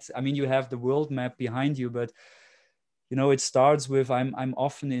I met. I mean, you have the world map behind you, but, it starts with I'm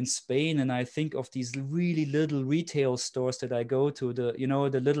often in Spain, and I think of these really little retail stores that I go to, the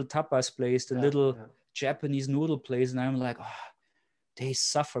little tapas place, the little Japanese noodle place, and I'm like, oh, they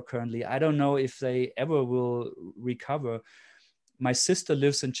suffer currently. I don't know if they ever will recover. My sister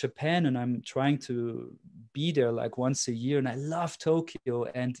lives in Japan, and I'm trying to be there like once a year, and I love Tokyo,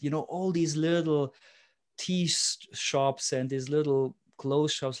 and all these little tea shops and these little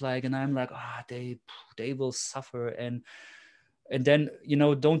clothes shops, and I'm like, they will suffer. And then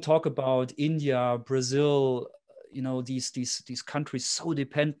don't talk about India, Brazil, these countries so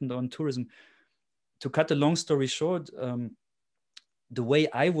dependent on tourism. To cut a long story short, the way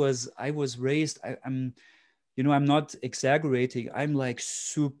I was raised, I'm not exaggerating. I'm like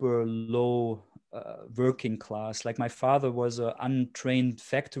super low working class. Like my father was an untrained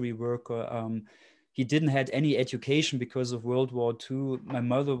factory worker. He didn't had any education because of World War II. My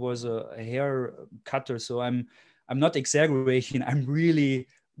mother was a hair cutter. So I'm not exaggerating. I'm really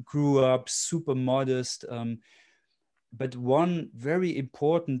grew up super modest. But one very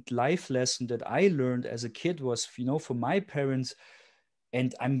important life lesson that I learned as a kid was, for my parents,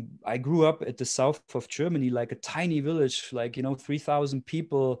 and I grew up at the south of Germany, like a tiny village, 3,000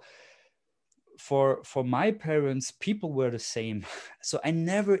 people. For my parents, people were the same. So I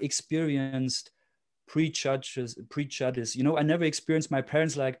never experienced prejudice. I never experienced my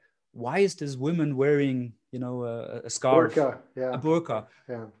parents like, why is this woman wearing, a scarf, a burqa,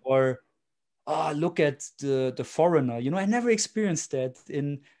 or look at the foreigner. I never experienced that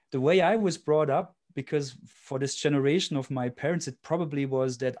in the way I was brought up, because for this generation of my parents, it probably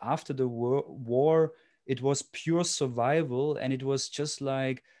was that after the war, it was pure survival, and it was just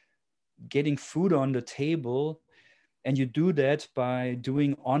like getting food on the table. And you do that by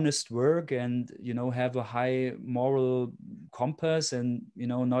doing honest work and, have a high moral compass and,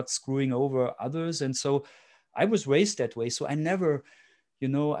 not screwing over others. And so I was raised that way. So I never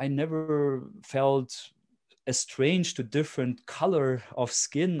felt estranged to different color of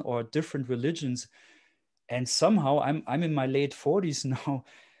skin or different religions. And somehow I'm in my late 40s now.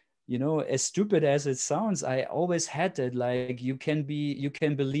 As stupid as it sounds, I always had that, like, you can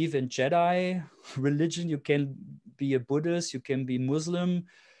believe in Jedi religion, you can be a Buddhist, you can be Muslim.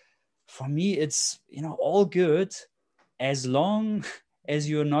 For me, it's all good, as long as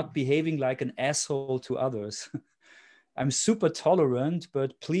you're not behaving like an asshole to others. I'm super tolerant,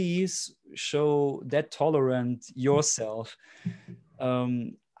 but please show that tolerant yourself.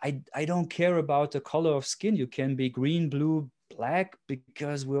 I don't care about the color of skin. You can be green, blue, black,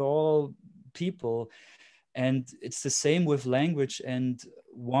 because we're all people. And it's the same with language. And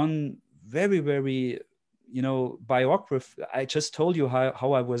one very, very, biography, I just told you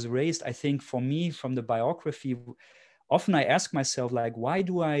how I was raised. I think for me, from the biography, often I ask myself, like, why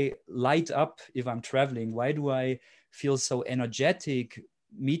do I light up if I'm traveling? Why do I feel so energetic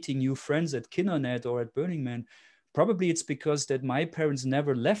meeting new friends at Kindernet or at Burning Man? Probably it's because that my parents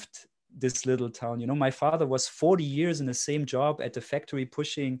never left this little town. My father was 40 years in the same job at the factory,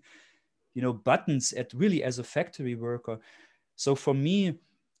 pushing, buttons as a factory worker. So for me,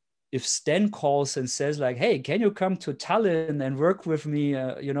 if Stan calls and says like, hey, can you come to Tallinn and work with me,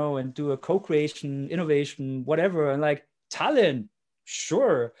 and do a co-creation, innovation, whatever, and like, Tallinn,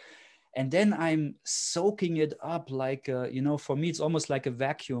 sure. And then I'm soaking it up like, for me, it's almost like a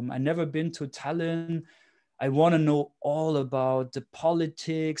vacuum. I've never been to Tallinn. I want to know all about the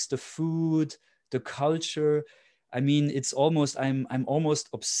politics, the food, the culture. I mean, it's almost, I'm almost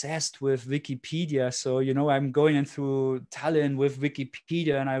obsessed with Wikipedia. So, I'm going through Tallinn with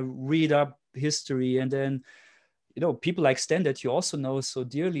Wikipedia, and I read up history. And then, people like Stan that you also know so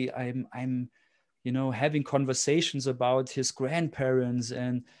dearly, I'm having conversations about his grandparents.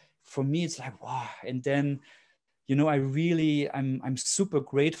 And for me, it's like, wow. And then, I'm super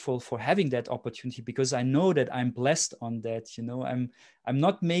grateful for having that opportunity, because I know that I'm blessed on that. I'm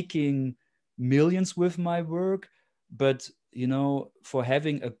not making millions with my work, but for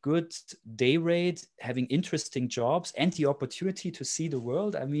having a good day rate, having interesting jobs, and the opportunity to see the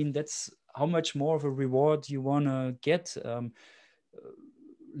world, I mean, that's how much more of a reward you want to get.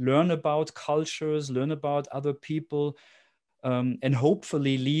 Learn about cultures, learn about other people, and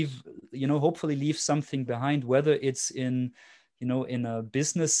hopefully leave something behind, whether it's in a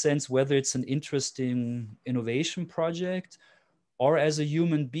business sense, whether it's an interesting innovation project, or as a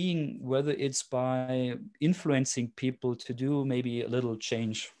human being, whether it's by influencing people to do maybe a little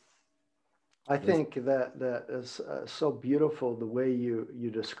change. I think that is so beautiful, the way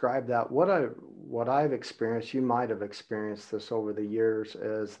you describe that. What I've experienced, you might have experienced this over the years,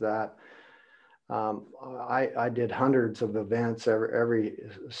 is that I did hundreds of events every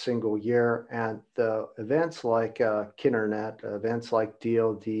single year, and the events like Kinternet, events like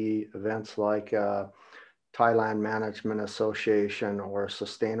DLD, events like Thailand Management Association or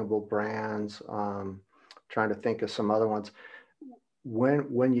Sustainable Brands, trying to think of some other ones.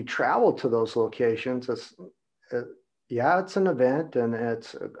 When you travel to those locations, yeah, it's an event and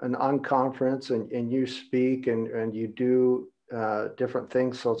it's an unconference, and you speak and you do different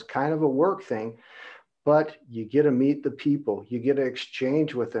things. So it's kind of a work thing, but you get to meet the people, you get to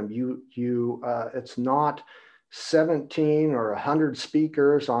exchange with them. It's not 17 or 100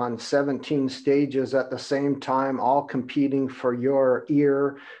 speakers on 17 stages at the same time, all competing for your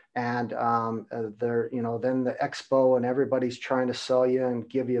ear. And then the expo and everybody's trying to sell you and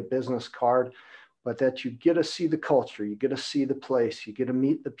give you a business card, but that you get to see the culture, you get to see the place, you get to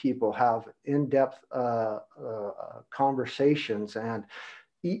meet the people, have in-depth conversations and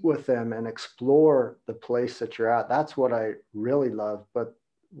eat with them and explore the place that you're at. That's what I really love. But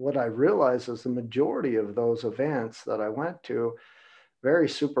what I realized is the majority of those events that I went to, very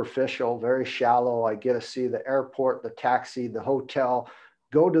superficial, very shallow. I get to see the airport, the taxi, the hotel,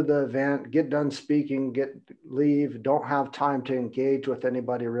 go to the event, get done speaking, leave, don't have time to engage with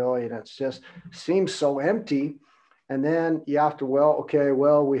anybody really. And it's just seems so empty. And then you have to,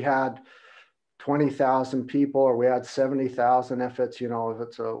 we had 20,000 people, or we had 70,000 if it's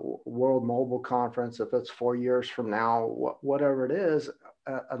a World Mobile Conference, if it's 4 years from now, whatever it is,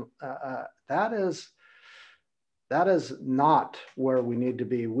 that is not where we need to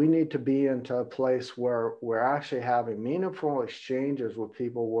be. We need to be into a place where we're actually having meaningful exchanges with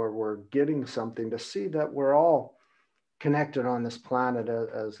people, where we're getting something to see that we're all connected on this planet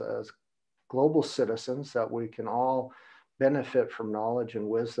as global citizens, that we can all benefit from knowledge and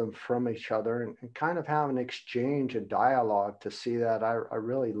wisdom from each other, and kind of have an exchange, a dialogue to see that. I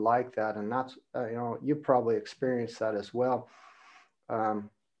really like that. And that's, you probably experienced that as well.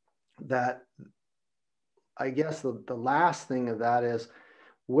 That I guess the last thing of that is,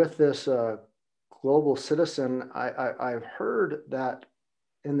 with this global citizen, I've heard that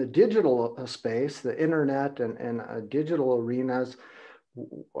in the digital space, the internet and digital arenas,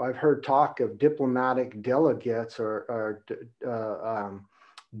 I've heard talk of diplomatic delegates or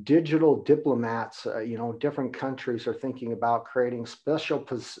digital diplomats. Different countries are thinking about creating special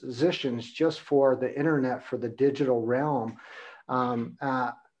positions just for the internet, for the digital realm,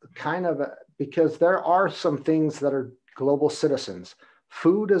 because there are some things that are global citizens.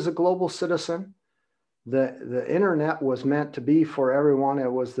 Food is a global citizen. The internet was meant to be for everyone.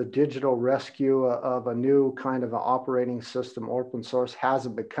 It was the digital rescue of a new kind of an operating system. Open source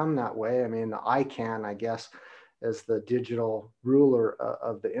hasn't become that way. I mean, the ICANN, I guess, is the digital ruler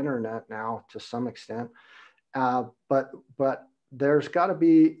of the internet now to some extent. But there's got to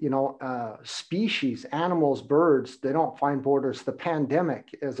be, species, animals, birds, they don't find borders. The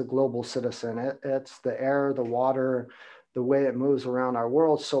pandemic is a global citizen. It's the air, the water, the way it moves around our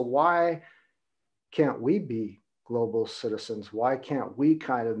world. So why can't we be global citizens? Why can't we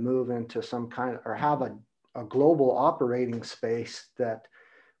kind of move into some kind of, or have a global operating space that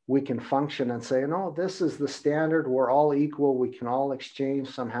we can function and say, no, this is the standard. We're all equal. We can all exchange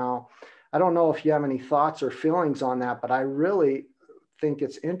somehow. I don't know if you have any thoughts or feelings on that, but I really think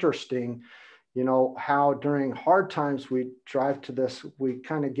it's interesting, how during hard times we drive to this, we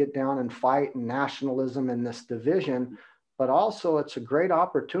kind of get down and fight and nationalism and this division, but also it's a great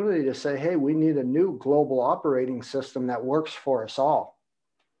opportunity to say, hey, we need a new global operating system that works for us all.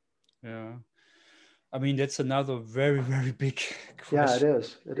 Yeah. I mean, that's another very, very big question. Yeah, it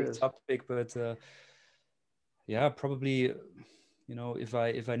is. It big is. topic, but yeah, probably,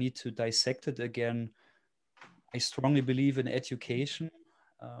 if I need to dissect it again, I strongly believe in education.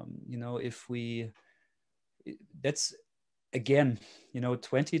 That's again,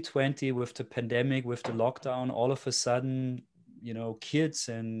 2020 with the pandemic, with the lockdown, all of a sudden, kids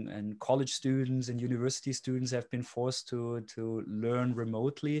and college students and university students have been forced to learn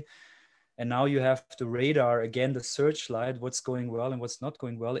remotely. And now you have the radar, again, the searchlight, what's going well and what's not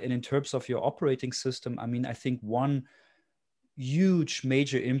going well. And in terms of your operating system, I mean, I think one huge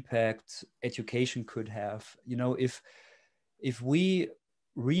major impact education could have, if we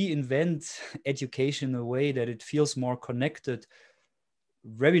reinvent education in a way that it feels more connected.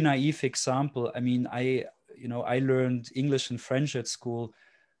 Very naive example. I mean, I learned English and French at school,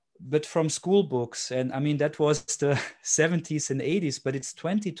 but from school books. And I mean, that was the 70s and 80s, but it's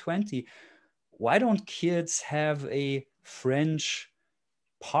 2020. Why don't kids have a French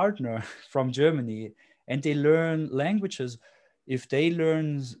partner from Germany and they learn languages? If they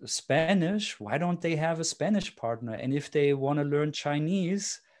learn Spanish, why don't they have a Spanish partner? And if they want to learn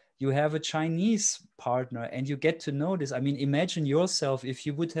Chinese, you have a Chinese partner, and you get to know this. I mean, imagine yourself if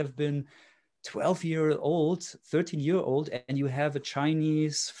you would have been 12-year-old, 13-year-old, and you have a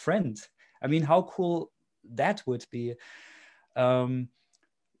Chinese friend. I mean, how cool that would be.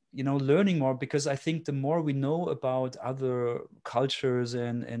 You know, learning more, because I think the more we know about other cultures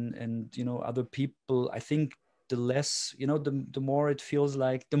and you know, other people, I think the less, you know, the more it feels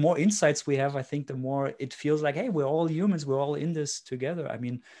like, the more insights we have, I think the more it feels like, hey, we're all humans, we're all in this together. I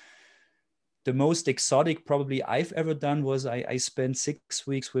mean, the most exotic probably I've ever done was I spent 6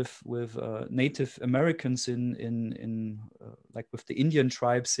 weeks with Native Americans in like with the Indian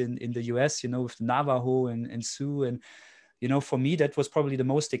tribes in the US, you know, with Navajo and Sioux. And you know, for me, that was probably the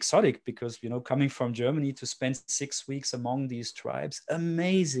most exotic, because, you know, coming from Germany to spend 6 weeks among these tribes,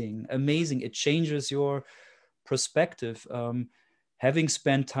 amazing, amazing. It changes your perspective. Having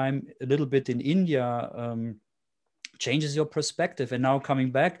spent time a little bit in India changes your perspective. And now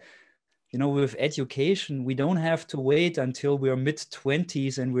coming back, you know, with education, we don't have to wait until we're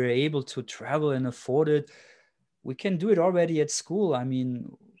mid-20s and we're able to travel and afford it. We can do it already at school. I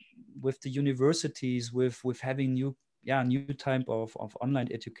mean, with the universities, with having new type of online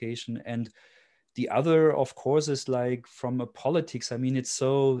education. And the other, of course, is like from a politics. I mean, it's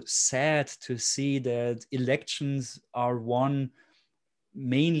so sad to see that elections are won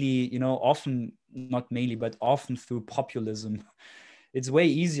mainly, you know, often, not mainly, but often through populism. It's way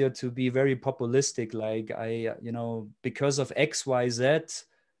easier to be very populistic, like, you know, because of XYZ,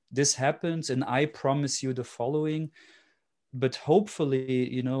 this happens and I promise you the following. But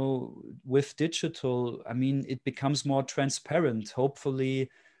hopefully, you know, with digital, I mean, it becomes more transparent. Hopefully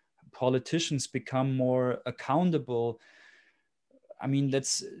politicians become more accountable. I mean,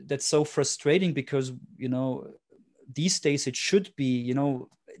 that's so frustrating, because, you know, these days it should be, you know,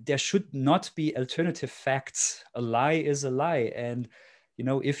 there should not be alternative facts. A lie is a lie. And, you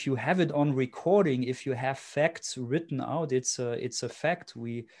know, if you have it on recording, if you have facts written out, it's a fact.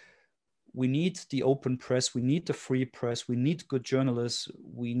 We need the open press, we need the free press, we need good journalists,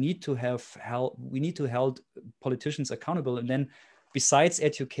 we need to hold politicians accountable. And then besides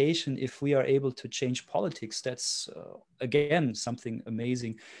education, if we are able to change politics, that's again something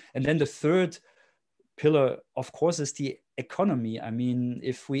amazing. And then the third pillar, of course, is the economy. I mean,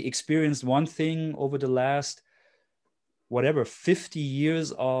 if we experienced one thing over the last 50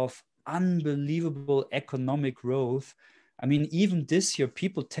 years of unbelievable economic growth, I mean, even this year,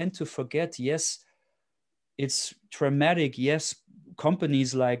 people tend to forget, yes, it's dramatic. Yes,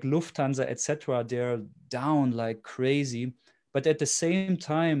 companies like Lufthansa, etc., they're down like crazy. But at the same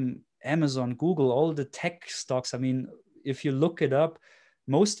time, Amazon, Google, all the tech stocks, I mean, if you look it up,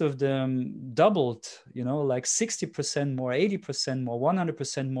 most of them doubled, you know, like 60% more, 80% more,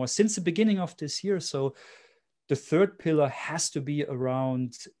 100% more since the beginning of this year. So the third pillar has to be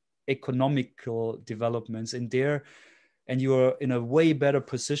around economical developments in there. And you're in a way better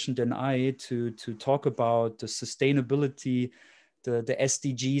position than I to talk about the sustainability, the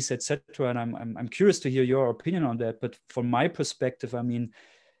SDGs, etc. And I'm curious to hear your opinion on that. But from my perspective, I mean,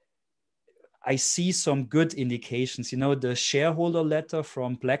 I see some good indications. You know, the shareholder letter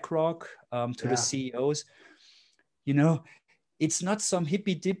from BlackRock to the CEOs, you know, it's not some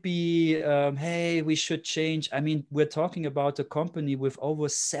hippy dippy, hey, we should change. I mean, we're talking about a company with over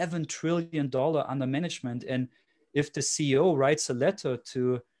 $7 trillion under management. And if the CEO writes a letter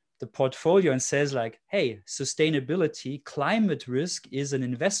to the portfolio and says like, hey, sustainability, climate risk is an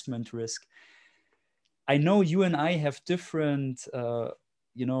investment risk. I know you and I have different, we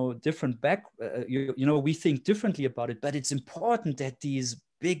think differently about it, but it's important that these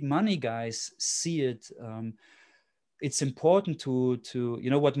big money guys see it. It's important to you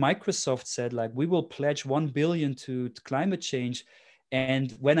know what Microsoft said, like, we will pledge 1 billion to climate change.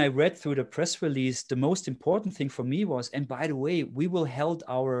 And when I read through the press release, the most important thing for me was, and by the way, we will hold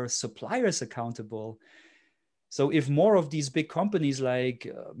our suppliers accountable. So if more of these big companies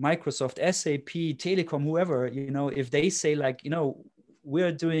like Microsoft, SAP, Telecom, whoever, you know, if they say like, you know,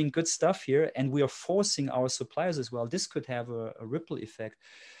 we're doing good stuff here and we are forcing our suppliers as well, this could have a ripple effect.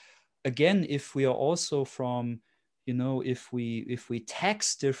 Again, if we are also from, you know, if we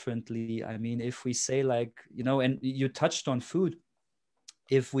tax differently, I mean, if we say like, you know, and you touched on food,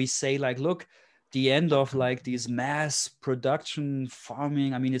 if we say like, look, the end of like these mass production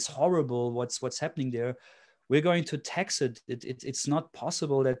farming, I mean, it's horrible what's happening there. We're going to tax it. It's not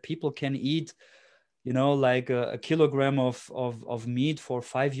possible that people can eat, you know, like a kilogram of meat for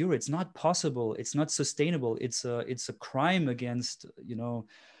 €5. It's not possible. It's not sustainable. It's a crime against, you know,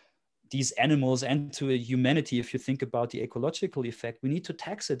 these animals and to humanity. If you think about the ecological effect, we need to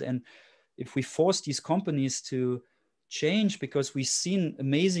tax it. And if we force these companies to change, because we've seen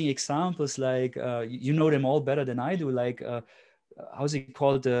amazing examples like, you know them all better than I do, like, how's it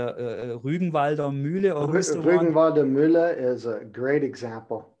called? Rügenwalder Mühle, or who's the one? Rügenwalder Mühle is a great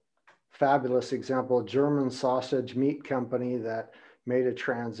example, fabulous example. German sausage meat company that made a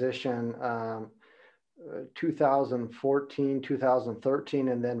transition 2014, 2013,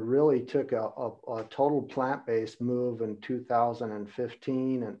 and then really took a total plant-based move in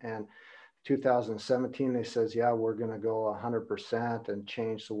 2015 and 2017. They says, yeah, we're going to go 100% and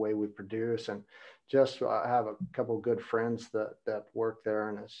change the way we produce. And just I have a couple of good friends that work there,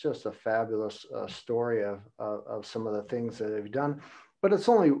 and it's just a fabulous story of some of the things that they've done. But it's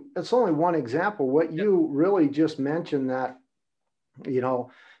only one example. What you really just mentioned, that, you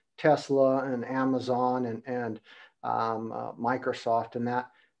know, Tesla and Amazon and Microsoft, and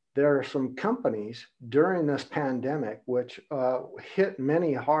that there are some companies during this pandemic which hit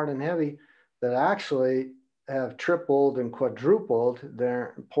many hard and heavy, that actually have tripled and quadrupled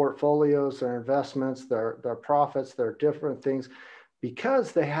their portfolios, their investments, their profits, their different things,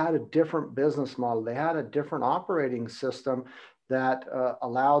 because they had a different business model. They had a different operating system that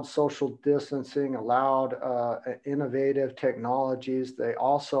allowed social distancing, allowed innovative technologies. They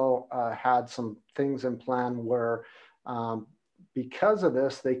also had some things in plan where, because of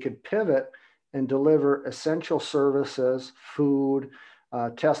this, they could pivot and deliver essential services, food.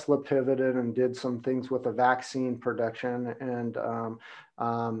 Tesla pivoted and did some things with the vaccine production and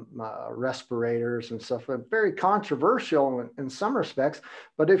respirators and stuff. Very controversial in some respects.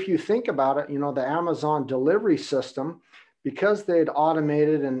 But if you think about it, you know, the Amazon delivery system, because they'd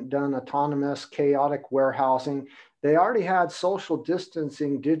automated and done autonomous chaotic warehousing, they already had social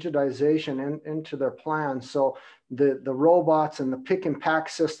distancing, digitization into their plan. So the robots and the pick and pack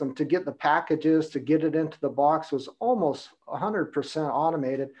system to get the packages, to get it into the box, was almost 100%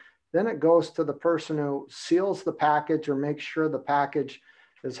 automated. Then it goes to the person who seals the package or makes sure the package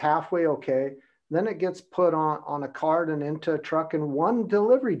is halfway okay. Then it gets put on a cart and into a truck, and one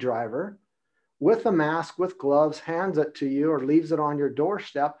delivery driver with a mask, with gloves, hands it to you or leaves it on your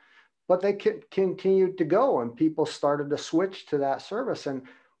doorstep. But they continued to go, and people started to switch to that service. And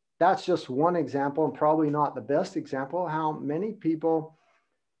that's just one example, and probably not the best example, how many people,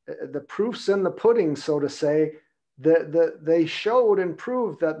 the proof's in the pudding, so to say, that they showed and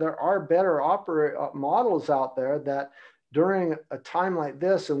proved that there are better models out there, that during a time like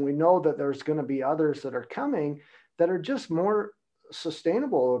this, and we know that there's going to be others that are coming, that are just more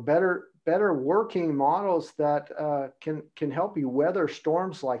sustainable, or better working models that can help you weather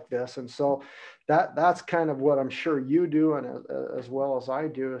storms like this. And so that's kind of what I'm sure you do, and as well as I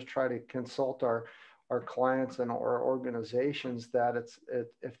do, is try to consult our clients and our organizations that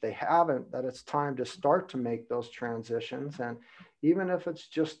if they haven't, that it's time to start to make those transitions. And even if it's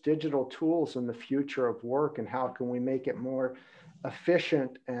just digital tools in the future of work, and how can we make it more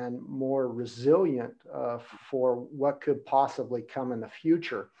efficient and more resilient for what could possibly come in the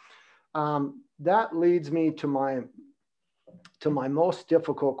future. That leads me to my most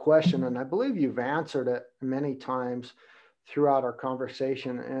difficult question, and I believe you've answered it many times throughout our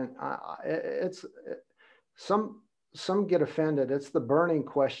conversation. And it's some get offended. It's the burning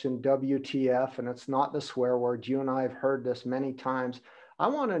question, WTF, and it's not the swear word. You and I have heard this many times. I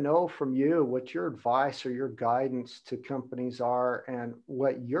want to know from you what your advice or your guidance to companies are, and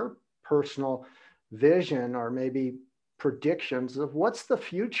what your personal vision or maybe predictions of what's the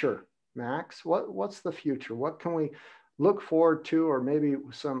future. Max, what's the future? What can we look forward to, or maybe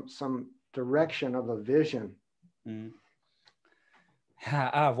some direction of a vision?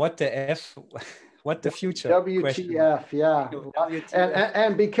 What the F? What the future? WTF, question. Yeah. WTF.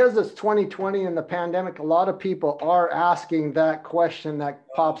 And because it's 2020 and the pandemic, a lot of people are asking that question that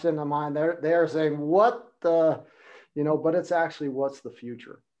pops into mind. They're saying, what the, you know, but it's actually, what's the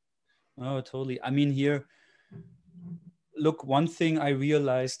future? Oh, totally. I mean, here, look, one thing I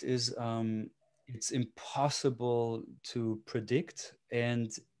realized is it's impossible to predict. And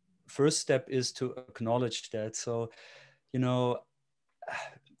first step is to acknowledge that. So, you know,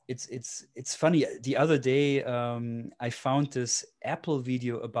 it's funny. The other day, I found this Apple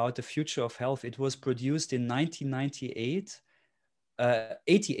video about the future of health. It was produced in 1988.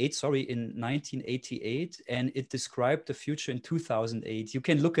 88, sorry, in 1988, and it described the future in 2008. You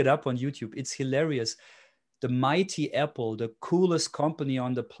can look it up on YouTube. It's hilarious. The mighty Apple, the coolest company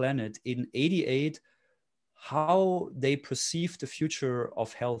on the planet, in 88, how they perceive the future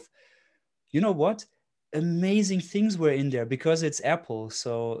of health. You know what? Amazing things were in there, because it's Apple.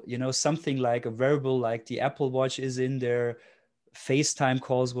 So, you know, something like a wearable like the Apple Watch is in there, FaceTime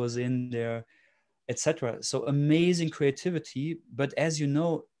calls was in there, etc. So amazing creativity. But as you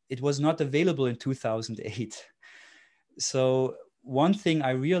know, it was not available in 2008. So one thing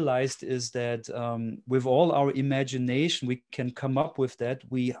I realized is that with all our imagination, we can come up with that.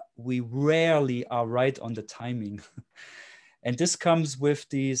 We rarely are right on the timing. And this comes with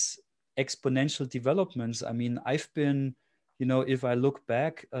these exponential developments. I mean, I've been, if I look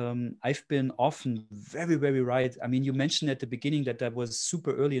back, I've been often very, very right. I mean, you mentioned at the beginning that was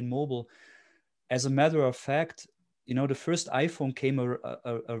super early in mobile. As a matter of fact, the first iPhone came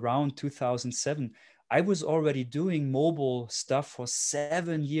around 2007. I was already doing mobile stuff for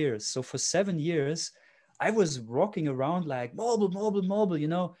 7 years. So for 7 years, I was rocking around like mobile, mobile,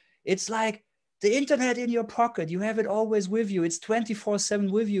 mobile. It's like the internet in your pocket. You have it always with you. It's 24/7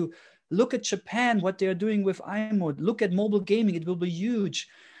 with you. Look at Japan, what they're doing with iMode. Look at mobile gaming. It will be huge.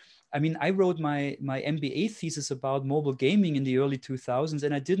 I mean, I wrote my MBA thesis about mobile gaming in the early 2000s,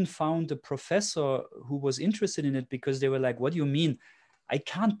 and I didn't find a professor who was interested in it because they were like, what do you mean? I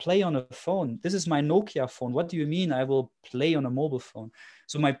can't play on a phone. This is my Nokia phone. What do you mean I will play on a mobile phone?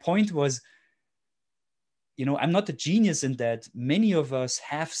 So my point was, I'm not a genius in that. Many of us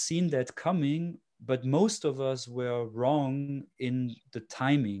have seen that coming, but most of us were wrong in the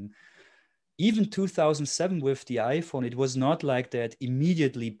timing. Even 2007 with the iPhone, it was not like that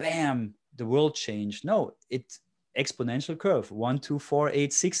immediately, bam, the world changed. No, it exponential curve, 1, 2, 4,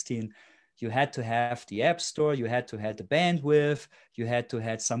 8, 16. You had to have the App Store, you had to have the bandwidth, you had to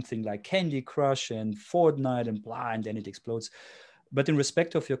have something like Candy Crush and Fortnite and blah, and then it explodes. But in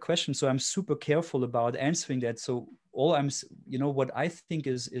respect of your question, so I'm super careful about answering that. So what I think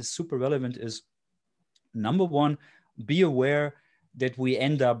is super relevant is, number one, be aware that we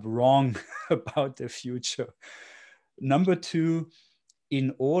end up wrong about the future. Number two,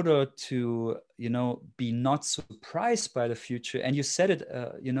 in order to, be not surprised by the future, and you said it,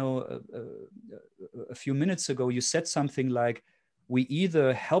 a few minutes ago, you said something like, we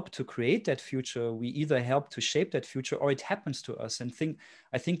either help to create that future, we either help to shape that future, or it happens to us. And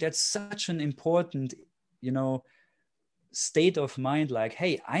I think that's such an important, state of mind, like,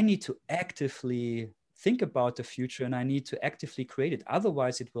 hey, I need to actively think about the future and I need to actively create it.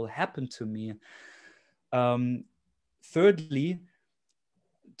 Otherwise, it will happen to me. Thirdly,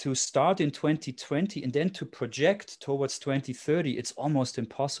 to start in 2020 and then to project towards 2030, it's almost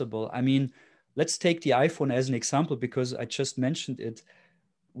impossible. I mean, let's take the iPhone as an example because I just mentioned it.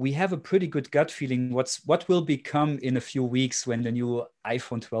 We have a pretty good gut feeling what will become in a few weeks when the new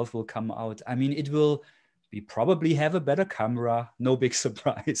iPhone 12 will come out. I mean, we probably have a better camera, no big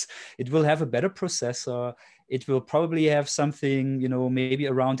surprise. It will have a better processor. It will probably have something, maybe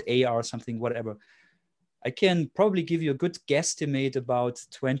around AR or something, whatever. I can probably give you a good guesstimate about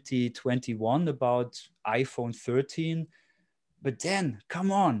 2021, about iPhone 13. But then,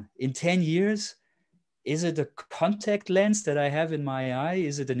 come on, in 10 years, is it a contact lens that I have in my eye?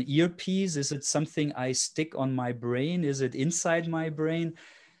 Is it an earpiece? Is it something I stick on my brain? Is it inside my brain?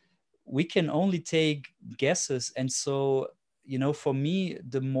 We can only take guesses. And so, for me,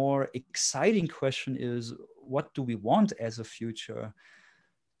 the more exciting question is, what do we want as a future?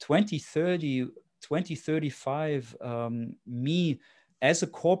 2030, 2035, me as a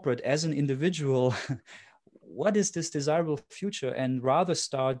corporate, as an individual, what is this desirable future? And rather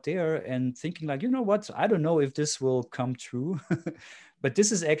start there and thinking like, what, I don't know if this will come true, but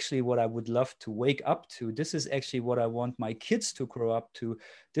this is actually what I would love to wake up to. This is actually what I want my kids to grow up to.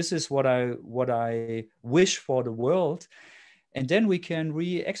 This is what I wish for the world. And then we can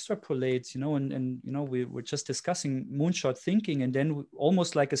re-extrapolate, and we were just discussing moonshot thinking, and then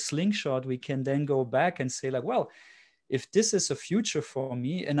almost like a slingshot, we can then go back and say like, well, if this is a future for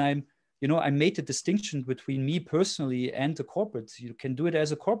me, and I made the distinction between me personally and the corporates. You can do it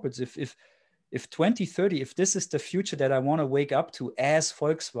as a corporate. If 2030, if this is the future that I want to wake up to as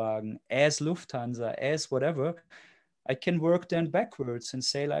Volkswagen, as Lufthansa, as whatever, I can work then backwards and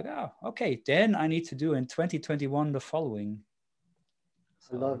say like, okay, then I need to do in 2021 the following.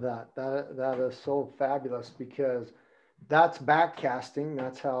 I love that. That is so fabulous because that's backcasting.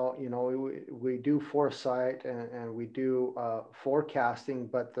 That's how, we do foresight and we do forecasting,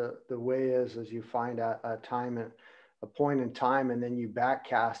 but the way is you find a time and a point in time, and then you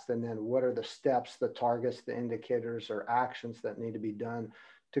backcast, and then what are the steps, the targets, the indicators or actions that need to be done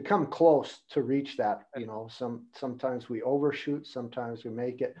to come close to reach that. Sometimes we overshoot, sometimes we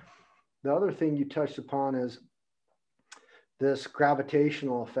make it. The other thing you touched upon is this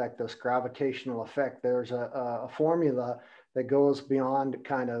gravitational effect. There's a formula that goes beyond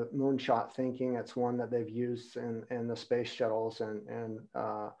kind of moonshot thinking. It's one that they've used in the space shuttles and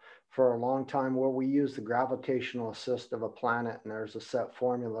for a long time, where we use the gravitational assist of a planet, and there's a set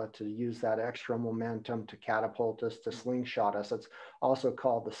formula to use that extra momentum to catapult us, to slingshot us. It's also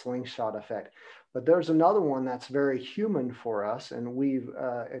called the slingshot effect. But there's another one that's very human for us, and we've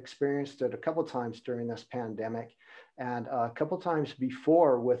experienced it a couple times during this pandemic, and a couple times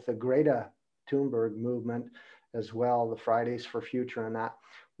before with the Greta Thunberg movement as well, the Fridays for Future and that,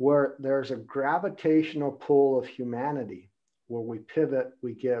 where there's a gravitational pull of humanity, where we pivot,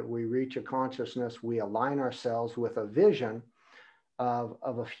 we reach a consciousness, we align ourselves with a vision of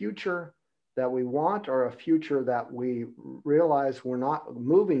a future that we want, or a future that we realize we're not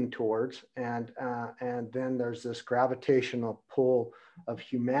moving towards. And then there's this gravitational pull of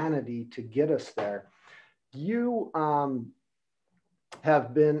humanity to get us there. You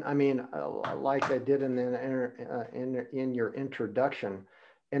have been, I mean, like I did in your introduction,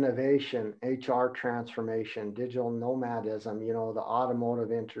 innovation, HR transformation, digital nomadism, you know, the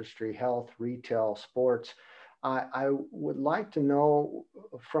automotive industry, health, retail, sports. I would like to know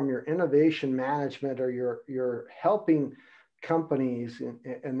from your innovation management, or you're helping companies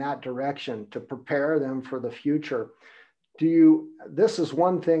in that direction to prepare them for the future. This is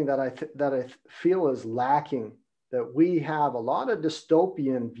one thing that I feel is lacking, that we have a lot of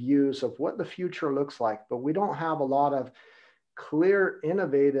dystopian views of what the future looks like, but we don't have a lot of clear,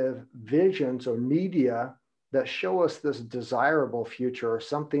 innovative visions or media that show us this desirable future, or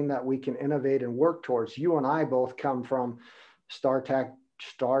something that we can innovate and work towards. You and I both come from Star Trek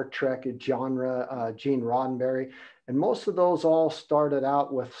genre, Gene Roddenberry, and most of those all started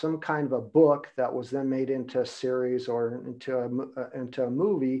out with some kind of a book that was then made into a series or into a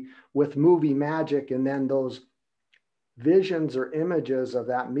movie with movie magic, and then those visions or images of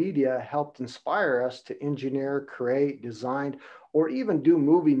that media helped inspire us to engineer, create, design, or even do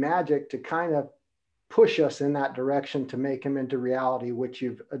movie magic to kind of push us in that direction to make them into reality, which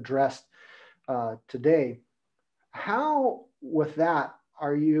you've addressed today. How, with that,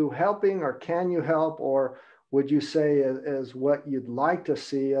 are you helping, or can you help, or would you say is what you'd like to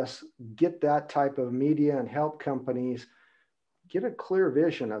see us get that type of media and help companies get a clear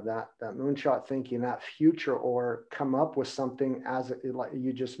vision of that moonshot thinking, that future, or come up with something, as like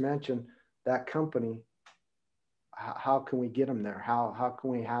you just mentioned, that company? How can we get them there? How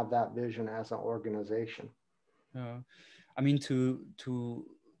can we have that vision as an organization? I mean,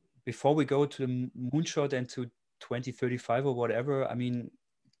 before we go to the moonshot and to 2035 or whatever, I mean,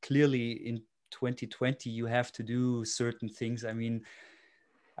 clearly in 2020 you have to do certain things. I mean,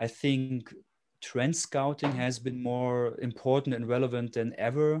 I think trend scouting has been more important and relevant than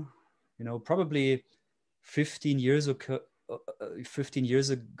ever. You know, probably 15 years ago,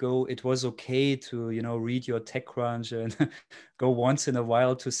 it was okay to, you know, read your TechCrunch and go once in a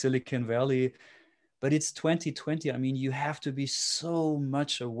while to Silicon Valley. But it's 2020. I mean, you have to be so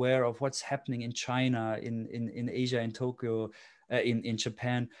much aware of what's happening in China, in Asia, in Tokyo, in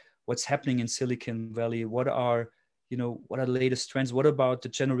Japan, what's happening in Silicon Valley. What are the latest trends? What about the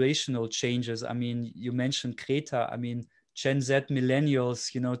generational changes? I mean, you mentioned Greta. I mean, Gen Z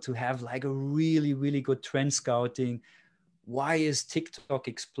millennials, you know, to have like a really, really good trend scouting. Why is TikTok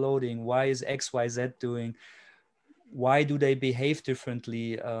exploding? Why is XYZ doing? Why do they behave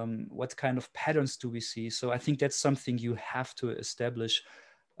differently? What kind of patterns do we see? So I think that's something you have to establish.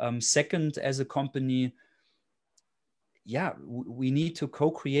 Second, as a company, we need to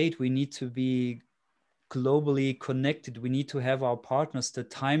co-create. We need to be globally connected. We need to have our partners. The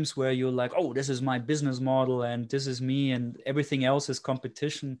times where you're like, oh, this is my business model and this is me and everything else is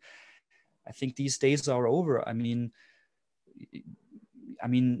competition, I think these days are over. I mean,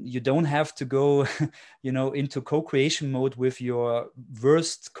 you don't have to go, you know, into co-creation mode with your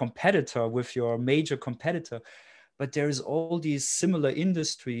worst competitor, with your major competitor. But there's all these similar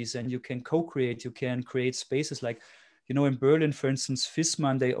industries, and you can co-create. You can create spaces like, you know, in Berlin, for instance,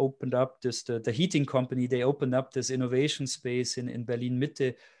 Fissmann, they opened up this, the heating company, they opened up this innovation space in Berlin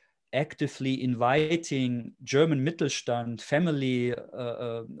Mitte, actively inviting German Mittelstand, family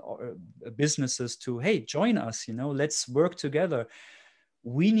businesses to, hey, join us, you know, let's work together.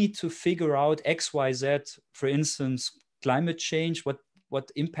 We need to figure out XYZ, for instance, climate change,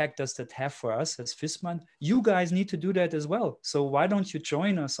 what impact does that have for us as Fissmann? You guys need to do that as well. So why don't you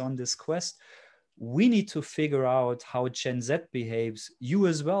join us on this quest? We need to figure out how Gen Z behaves. You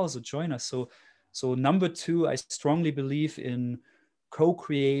as well, so join us. So number two, I strongly believe in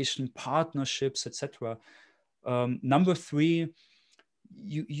co-creation, partnerships, etc. Number three,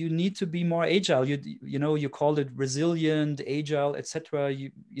 you need to be more agile. You know, you called it resilient, agile, etc.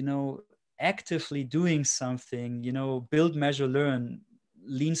 You know, actively doing something, you know, build, measure, learn,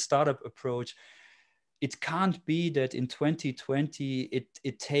 lean startup approach. It can't be that in 2020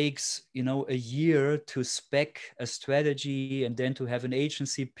 it takes, you know, a year to spec a strategy and then to have an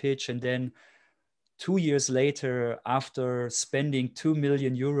agency pitch, and then 2 years later, after spending 2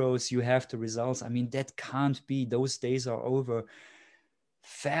 million euros, you have the results. I mean, that can't be. Those days are over.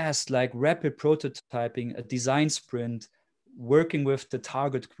 Fast, like rapid prototyping, a design sprint, working with the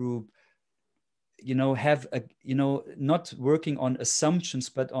target group, you know, have a, you know, not working on assumptions,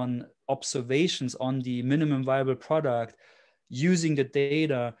 but on observations on the minimum viable product, using the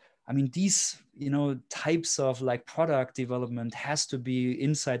data. I mean, these, you know, types of like product development has to be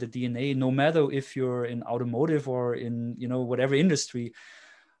inside the DNA, no matter if you're in automotive or in, you know, whatever industry.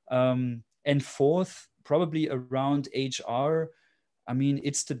 And fourth, probably around HR. I mean,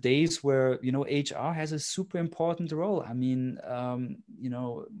 it's the days where, you know, HR has a super important role. I mean, you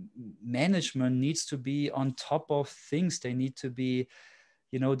know, management needs to be on top of things. They need to be,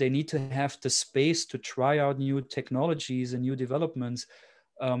 you know, they need to have the space to try out new technologies and new developments.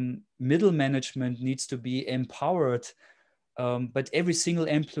 Middle management needs to be empowered. But every single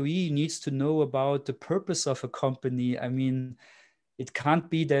employee needs to know about the purpose of a company. I mean, it can't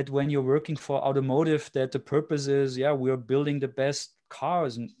be that when you're working for automotive that the purpose is, yeah, we're building the best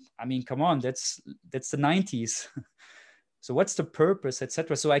cars. And I mean, come on, that's the 90s. So what's the purpose,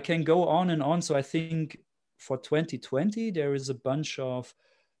 etc. So I can go on and on. So I think for 2020 there is a bunch of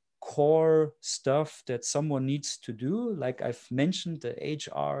core stuff that someone needs to do, like I've mentioned, the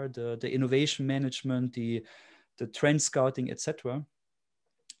HR, the innovation management, the trend scouting, etc.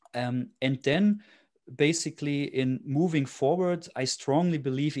 And then basically in moving forward, I strongly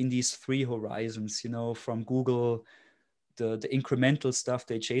believe in these three horizons, you know, from Google, the incremental stuff,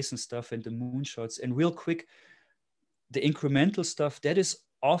 the adjacent stuff, and the moonshots. And real quick, the incremental stuff, that is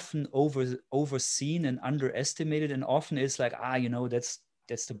often overseen and underestimated, and often it's like, you know, that's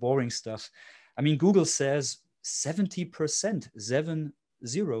the boring stuff. I mean, Google says 70%, 70.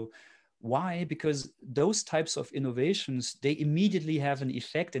 Why? Because those types of innovations, they immediately have an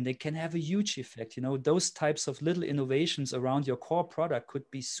effect, and they can have a huge effect. You know, those types of little innovations around your core product could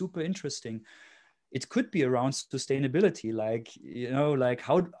be super interesting. It could be around sustainability, like, you know, like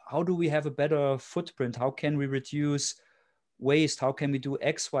how do we have a better footprint? How can we reduce waste? How can we do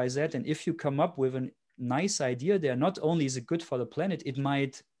X, Y, Z? And if you come up with a nice idea there, not only is it good for the planet, it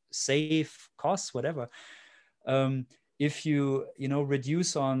might save costs, whatever. If you know,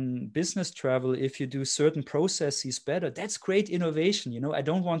 reduce on business travel, if you do certain processes better, that's great innovation. You know, I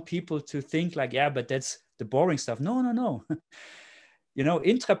don't want people to think like, yeah, but that's the boring stuff. No. You know,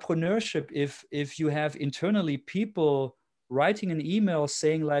 entrepreneurship, if you have internally people writing an email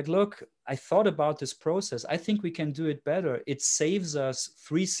saying like, look, I thought about this process, I think we can do it better. It saves us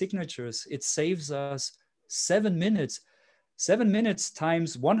 3 signatures. It saves us 7 minutes. 7 minutes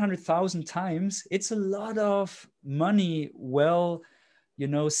times 100,000 times, it's a lot of money, well, you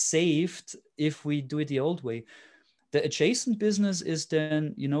know, saved if we do it the old way. The adjacent business is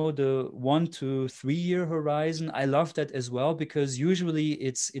then, you know, the 1 to 3 year horizon. I love that as well, because usually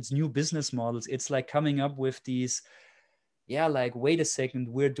it's new business models. It's like coming up with these, yeah, like, wait a second,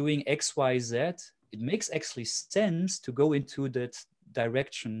 we're doing X, Y, Z. It makes actually sense to go into that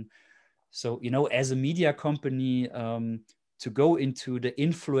direction. So, you know, as a media company, to go into the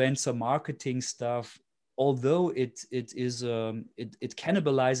influencer marketing stuff, although it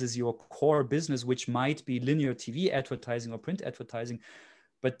cannibalizes your core business, which might be linear TV advertising or print advertising.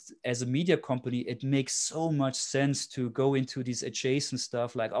 But as a media company, it makes so much sense to go into these adjacent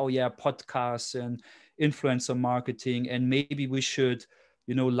stuff like, oh yeah, podcasts and influencer marketing, and maybe we should,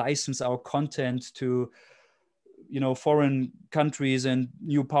 you know, license our content to, you know, foreign countries and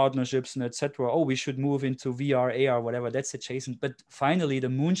new partnerships and etc. Oh, we should move into VR, AR, whatever. That's adjacent. But finally, the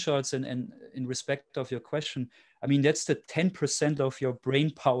moonshots, and in respect of your question, I mean, that's the 10% of your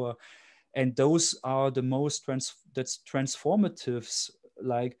brain power, and those are the most transformatives.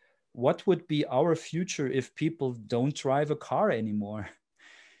 Like, what would be our future if people don't drive a car anymore?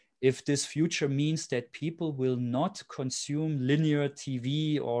 If this future means that people will not consume linear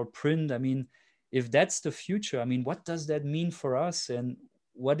TV or print, I mean, if that's the future, I mean, what does that mean for us? And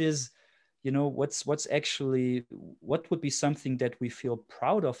what is, you know, what's actually, what would be something that we feel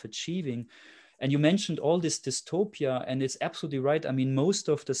proud of achieving? And you mentioned all this dystopia, and it's absolutely right. I mean, most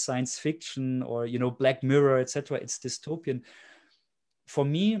of the science fiction or, you know, Black Mirror, etc., it's dystopian. For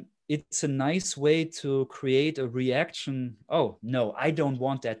me, it's a nice way to create a reaction. Oh, no, I don't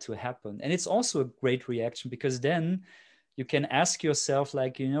want that to happen. And it's also a great reaction, because then you can ask yourself,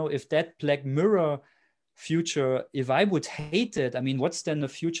 like, you know, if that Black Mirror future, if I would hate it, I mean, what's then the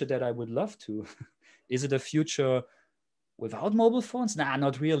future that I would love to? Is it a future without mobile phones? Nah,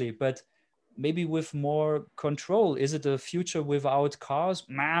 not really, but maybe with more control. Is it a future without cars?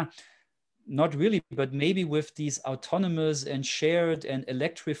 Nah, not really, but maybe with these autonomous and shared and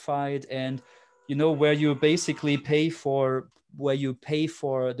electrified, and where you basically pay for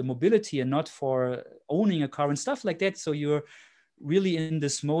the mobility and not for owning a car and stuff like that. So you're really in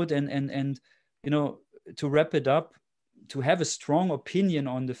this mode, and to wrap it up, to have a strong opinion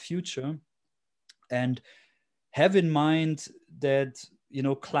on the future and have in mind that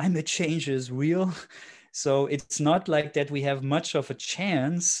climate change is real. So it's not like that we have much of a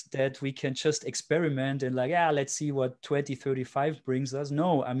chance that we can just experiment and let's see what 2035 brings us.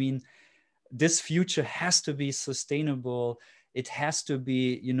 No, I mean, this future has to be sustainable. It has to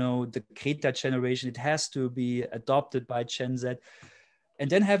be, the Greta generation. It has to be adopted by Gen Z. And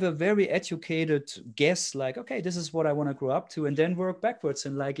then have a very educated guess, okay, this is what I want to grow up to, and then work backwards.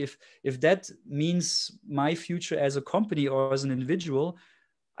 And if that means my future as a company or as an individual,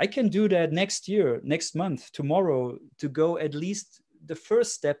 I can do that next year, next month, tomorrow, to go at least the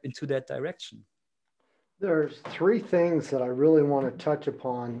first step into that direction. There's three things that I really want to touch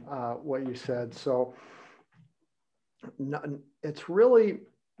upon what you said. So it's really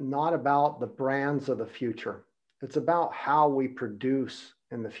not about the brands of the future. It's about how we produce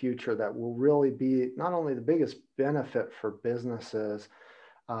in the future that will really be not only the biggest benefit for businesses,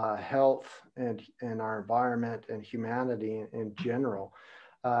 health, and our environment and humanity in general.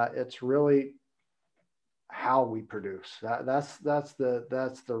 It's really how we produce. That's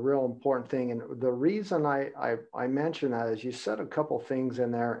the real important thing. And the reason I mention that is you said a couple things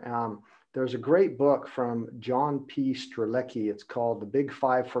in there. There's a great book from John P. Strzelecki. It's called The Big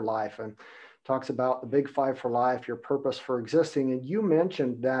Five for Life, and talks about the Big Five for Life, your purpose for existing. And you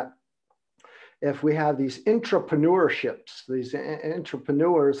mentioned that if we have these intrapreneurships, these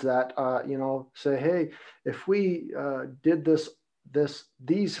entrepreneurs that say, hey, if we did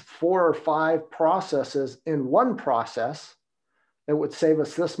these 4 or 5 processes in one process, it would save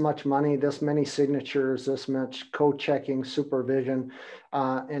us this much money, this many signatures, this much co-checking, supervision,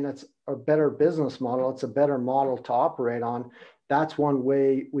 and it's a better business model. It's a better model to operate on. That's one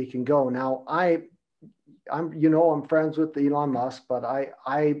way we can go. Now, I'm friends with Elon Musk, but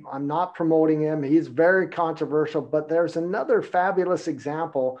I'm not promoting him. He's very controversial, but there's another fabulous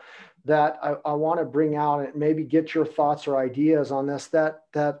example that I want to bring out and maybe get your thoughts or ideas on this that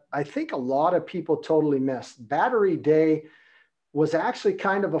I think a lot of people totally missed. Battery Day was actually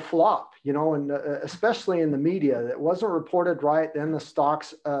kind of a flop, and especially in the media. It wasn't reported right. Then the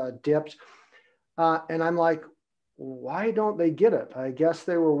stocks dipped. And I'm like, why don't they get it? I guess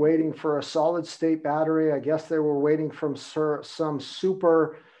they were waiting for a solid state battery. I guess they were waiting from some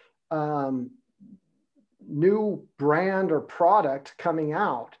super new brand or product coming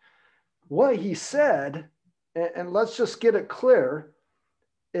out. What he said, and let's just get it clear,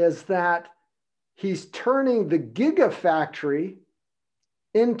 is that he's turning the gigafactory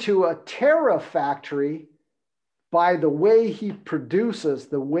into a terafactory by the way he produces,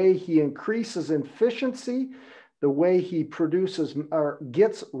 the way he increases efficiency, the way he produces or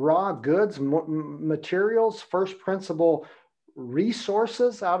gets raw goods, materials, first principle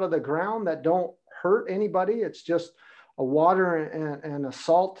resources out of the ground that don't hurt anybody. It's just a water and a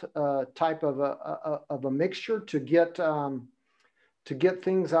salt type of a mixture to get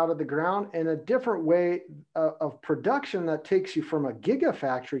things out of the ground, and a different way of production that takes you from a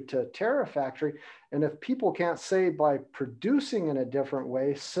gigafactory to a terafactory. And if people can't say by producing in a different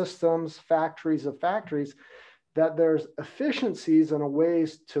way, systems, factories of factories, that there's efficiencies and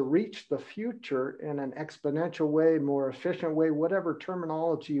ways to reach the future in an exponential way, more efficient way, whatever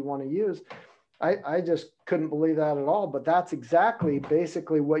terminology you want to use. I just couldn't believe that at all. But that's exactly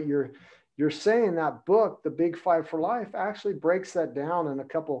basically what you're saying. That book, The Big Five for Life, actually breaks that down in a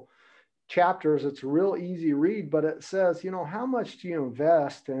couple chapters. It's a real easy read, but it says, how much do you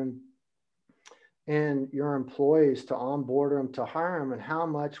invest in your employees to onboard them, to hire them, and how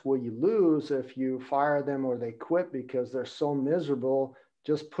much will you lose if you fire them or they quit because they're so miserable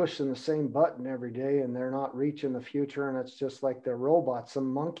just pushing the same button every day and they're not reaching the future, and it's just like they're robots.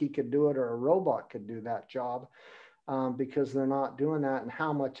 Some monkey could do it or a robot could do that job because they're not doing that, and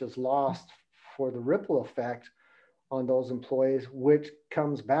how much is lost for the ripple effect on those employees, which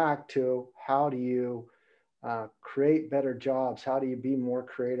comes back to how do you create better jobs? How do you be more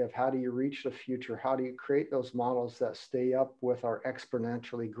creative? How do you reach the future? How do you create those models that stay up with our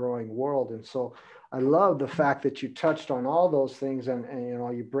exponentially growing world? And so I love the fact that you touched on all those things and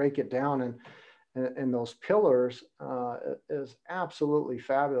you break it down. and those pillars is absolutely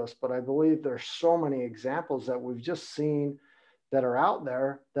fabulous. But I believe there's so many examples that we've just seen that are out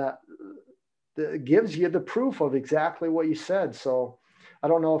there that gives you the proof of exactly what you said. So I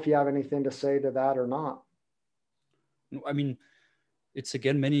don't know if you have anything to say to that or not. I mean, it's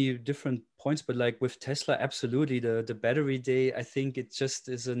again many different points, but like with Tesla, absolutely the battery day, I think it just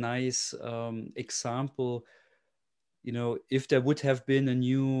is a nice example. You know, if there would have been a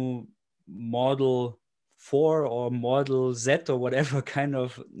new Model 4 or Model Z or whatever kind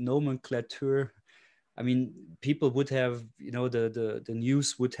of nomenclature, I mean, people would have, you know, the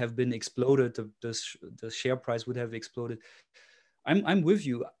news would have been exploded, the share price would have exploded. I'm with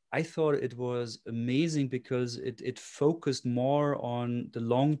you. I thought it was amazing because it focused more on the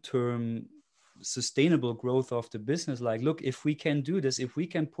long-term sustainable growth of the business. Like, look, if we can do this, if we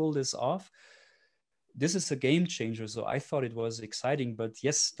can pull this off, this is a game changer. So I thought it was exciting. But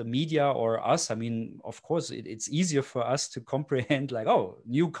yes, the media or us, I mean, of course, it's easier for us to comprehend like, oh,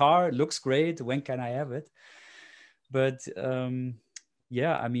 new car, looks great. When can I have it? But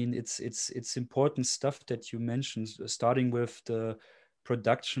yeah, I mean, it's important stuff that you mentioned, starting with the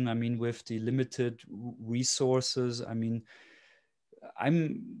production. I mean, with the limited resources. I mean,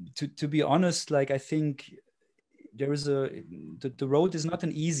 I'm to be honest, like I think there is the road is not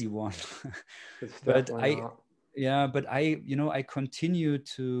an easy one. It's But definitely not. yeah, but I continue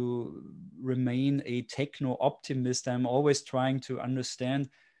to remain a techno optimist. I'm always trying to understand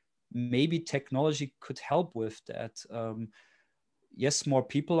maybe technology could help with that. Yes, more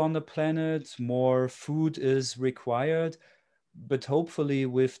people on the planet, more food is required, but hopefully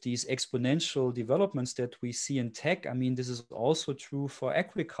with these exponential developments that we see in tech, I mean, this is also true for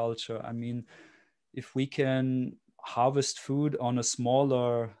agriculture. I mean, if we can harvest food on a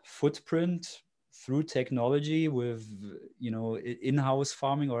smaller footprint through technology with, you know, in-house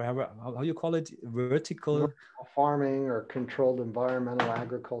farming, or how you call it, vertical Farming or controlled environmental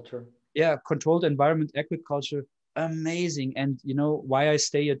agriculture. yeah, controlled environment agriculture, amazing. And you know why I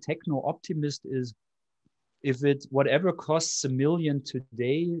stay a techno optimist is, if it whatever costs $1 million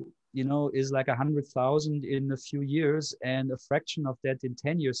today, you know, is like 100,000 in a few years, and a fraction of that in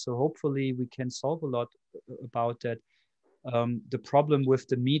 10 years. So hopefully we can solve a lot about that. The problem with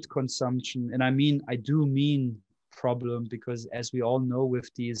the meat consumption, and I do mean problem, because as we all know, with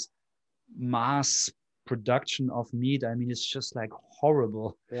these mass production of meat, I mean, it's just like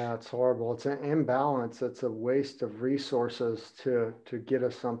horrible. Yeah, it's horrible. It's an imbalance. It's a waste of resources to get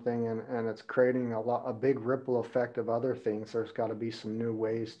us something, and it's creating a big ripple effect of other things. There's got to be some new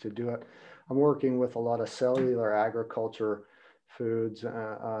ways to do it. I'm working with a lot of cellular agriculture foods.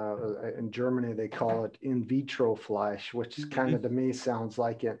 In Germany, they call it in vitro flesh, which kind of to me sounds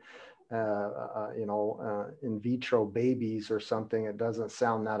like it, in vitro babies or something. It doesn't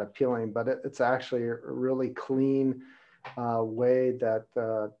sound that appealing, but it's actually a really clean way that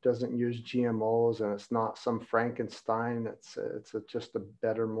doesn't use GMOs, and it's not some Frankenstein. It's just a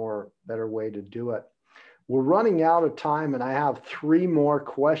better way to do it. We're running out of time, and I have 3 more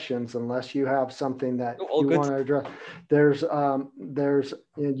questions, unless you have something that you want to address.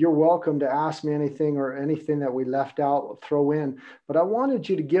 You're welcome to ask me anything, or anything that we left out, throw in. But I wanted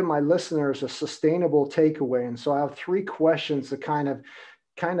you to give my listeners a sustainable takeaway, and so I have 3 questions to kind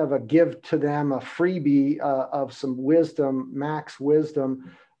of a give to them a freebie of some wisdom, Max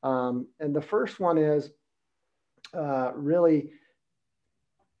wisdom. And the first one is really,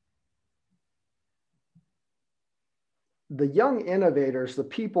 the young innovators, the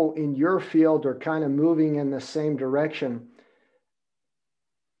people in your field are kind of moving in the same direction.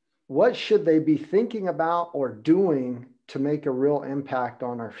 What should they be thinking about or doing to make a real impact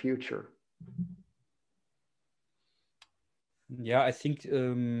on our future? Yeah, I think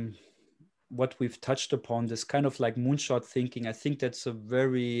what we've touched upon, this kind of like moonshot thinking, I think that's a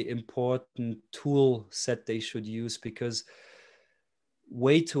very important tool set they should use, because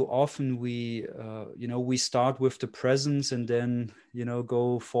way too often we start with the presence and then, you know,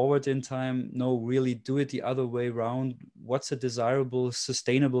 go forward in time. No, really do it the other way around. What's a desirable,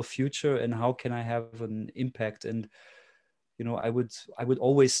 sustainable future, and how can I have an impact? And, you know, I would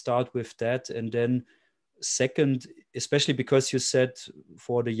always start with that. And then second, especially because you said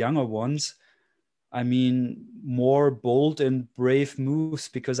for the younger ones, I mean, more bold and brave moves,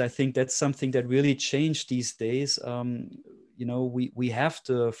 because I think that's something that really changed these days. You know, we have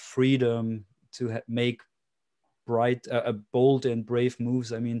the freedom to make bold and brave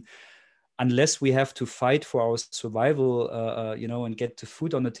moves. I mean, unless we have to fight for our survival, you know, and get the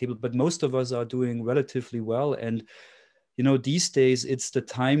food on the table. But most of us are doing relatively well. And you know, these days it's the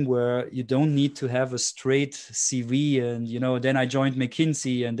time where you don't need to have a straight CV and, you know, then I joined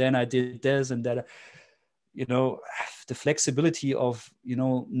McKinsey and then I did this and that. You know, the flexibility of, you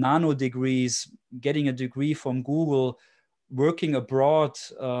know, nano degrees, getting a degree from Google, working abroad,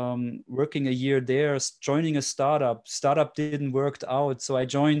 working a year there, joining a startup didn't work out, so I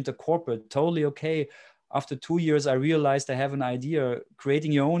joined a corporate, totally okay. After 2 years I realized I have an idea,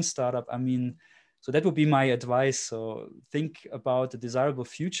 creating your own startup. I mean, so that would be my advice. So think about the desirable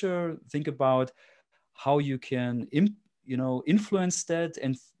future, think about how you can you know, influence that,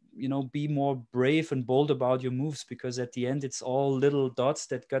 and, you know, be more brave and bold about your moves, because at the end it's all little dots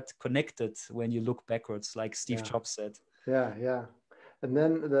that got connected when you look backwards, like Steve Jobs said. Yeah, yeah. And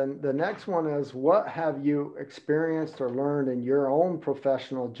then the next one is, what have you experienced or learned in your own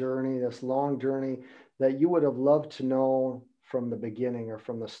professional journey, this long journey, that you would have loved to know from the beginning or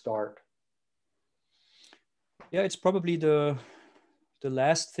from the start? Yeah, it's probably the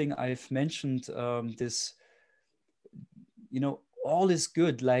last thing I've mentioned. This, you know, all is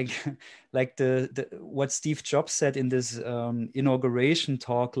good. Like like the what Steve Jobs said in this inauguration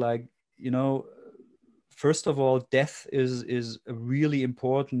talk. Like, you know, first of all, death is a really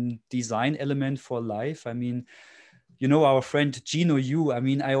important design element for life. I mean, you know, our friend Gino Yu, I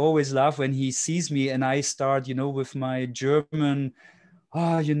mean, I always laugh when he sees me and I start, you know, with my German,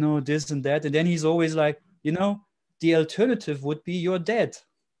 you know, this and that. And then he's always like, you know, the alternative would be you're dead.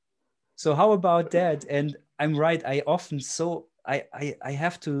 So how about that? And I'm right. I often, so I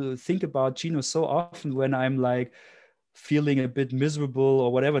have to think about Gino so often when I'm like feeling a bit miserable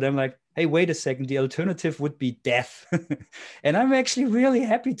or whatever. Then I'm like, hey, wait a second, the alternative would be death. And I'm actually really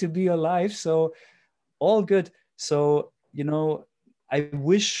happy to be alive. So all good. So, you know, I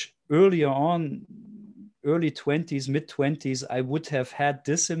wish earlier on, early 20s, mid 20s, I would have had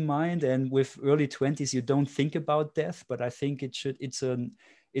this in mind. And with early 20s, you don't think about death, but I think it's an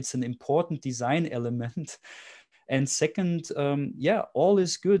important design element. And second, yeah, all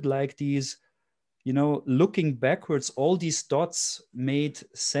is good. Like these, you know, looking backwards, all these dots made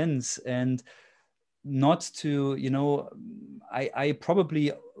sense. And not to, you know, I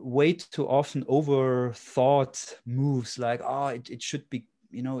probably way too often overthought moves, like, oh, it should be,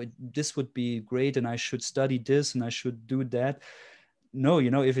 you know, this would be great and I should study this and I should do that. No,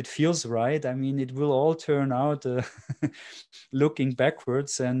 you know, if it feels right, I mean, it will all turn out looking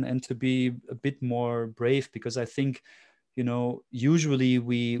backwards, and to be a bit more brave, because I think, you know, usually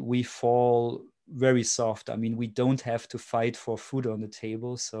we fall very soft. I mean, we don't have to fight for food on the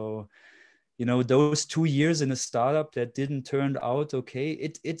table. So, you know, those 2 years in a startup that didn't turn out okay,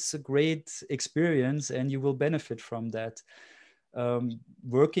 it's a great experience and you will benefit from that.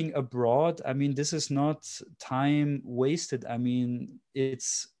 Working abroad, I mean, this is not time wasted. I mean,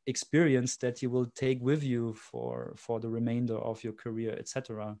 it's experience that you will take with you for the remainder of your career,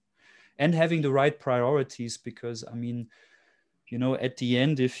 etc. And having the right priorities, because I mean, you know, at the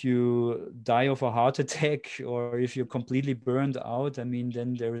end, if you die of a heart attack or if you're completely burned out, I mean,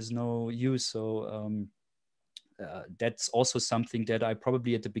 then there is no use. So that's also something that I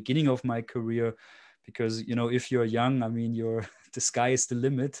probably at the beginning of my career, because, you know, if you're young, I mean, you're the sky is the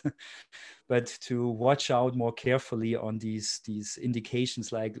limit. But to watch out more carefully on these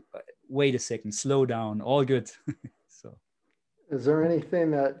indications, like, wait a second, slow down, all good. So. Is there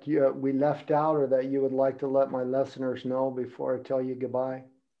anything that we left out or that you would like to let my listeners know before I tell you goodbye?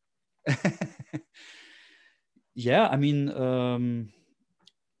 Yeah, I mean,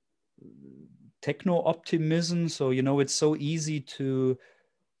 techno optimism. So, you know, it's so easy to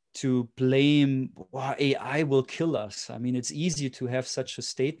blame, well, AI will kill us. I mean, it's easy to have such a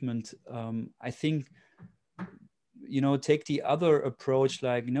statement. I think, you know, take the other approach,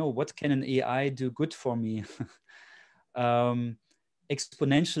 like, you know, what can an AI do good for me?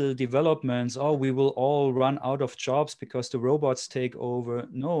 Exponential developments, oh, we will all run out of jobs because the robots take over.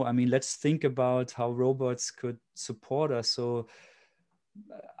 No, I mean, let's think about how robots could support us. So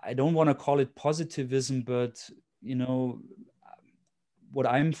I don't want to call it positivism, but, you know, what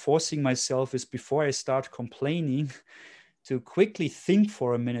I'm forcing myself is, before I start complaining, to quickly think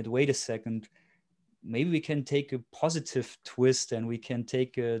for a minute, wait a second, maybe we can take a positive twist and we can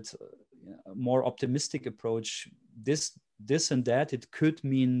take a more optimistic approach. This and that, it could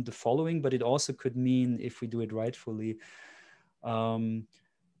mean the following, but it also could mean, if we do it rightfully,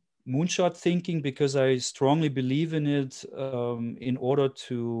 moonshot thinking, because I strongly believe in it. In order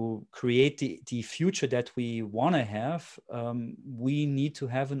to create the future that we want to have, we need to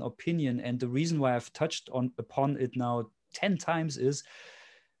have an opinion. And the reason why I've touched upon it now 10 times is,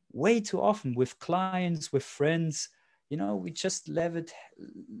 way too often with clients, with friends, you know, we just let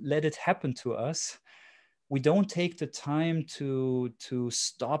it happen to us. we don't take the time to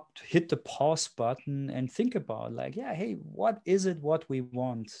stop, hit the pause button and think about like, yeah, hey, what is it what we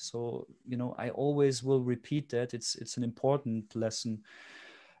want? So, you know, I always will repeat that. It's an important lesson.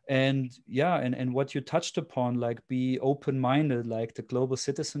 And yeah, and what you touched upon, like be open-minded, like the global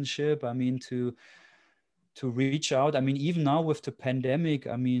citizenship, I mean, to reach out. I mean, even now with the pandemic,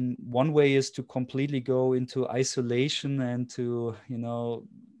 I mean, one way is to completely go into isolation and to,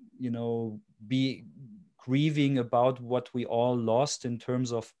 be grieving about what we all lost in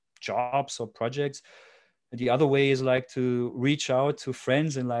terms of jobs or projects. And the other way is like to reach out to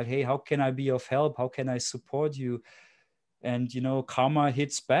friends and like, hey, how can I be of help? How can I support you? And, you know, karma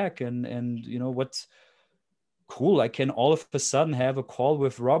hits back, and you know, what's cool, I can all of a sudden have a call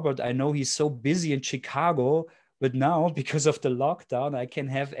with Robert. I know he's so busy in Chicago, but now because of the lockdown, I can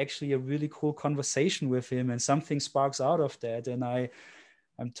have actually a really cool conversation with him, and something sparks out of that. And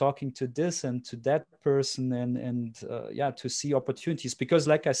I'm talking to this and to that person, and yeah, to see opportunities. Because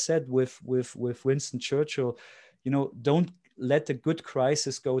like I said, with Winston Churchill, you know, don't let the good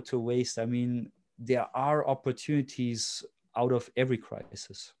crisis go to waste. I mean, there are opportunities out of every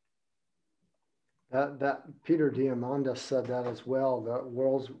crisis. That Peter Diamandis said that as well. The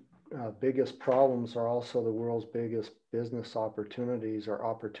world's biggest problems are also the world's biggest business opportunities, or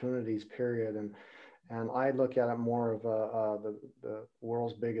opportunities, period. And I look at it more of the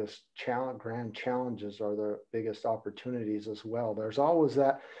world's biggest grand challenges are the biggest opportunities as well. There's always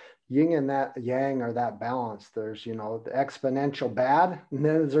that yin and that yang, or that balance. There's, you know, the exponential bad, and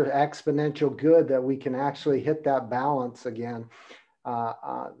then there's exponential good, that we can actually hit that balance again.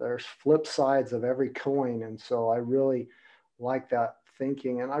 There's flip sides of every coin. And so I really like that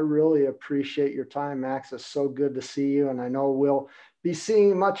thinking, and I really appreciate your time, Maks. It's so good to see you. And I know we'll be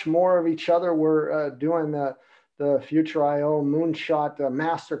seeing much more of each other. We're doing the Future IO Moonshot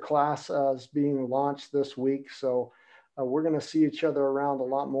Masterclass is being launched this week. So we're going to see each other around a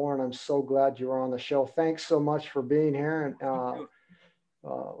lot more. And I'm so glad you were on the show. Thanks so much for being here. And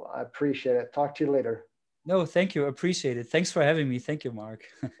I appreciate it. Talk to you later. No, thank you. Appreciate it. Thanks for having me. Thank you, Mark.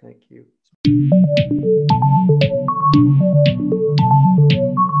 Thank you.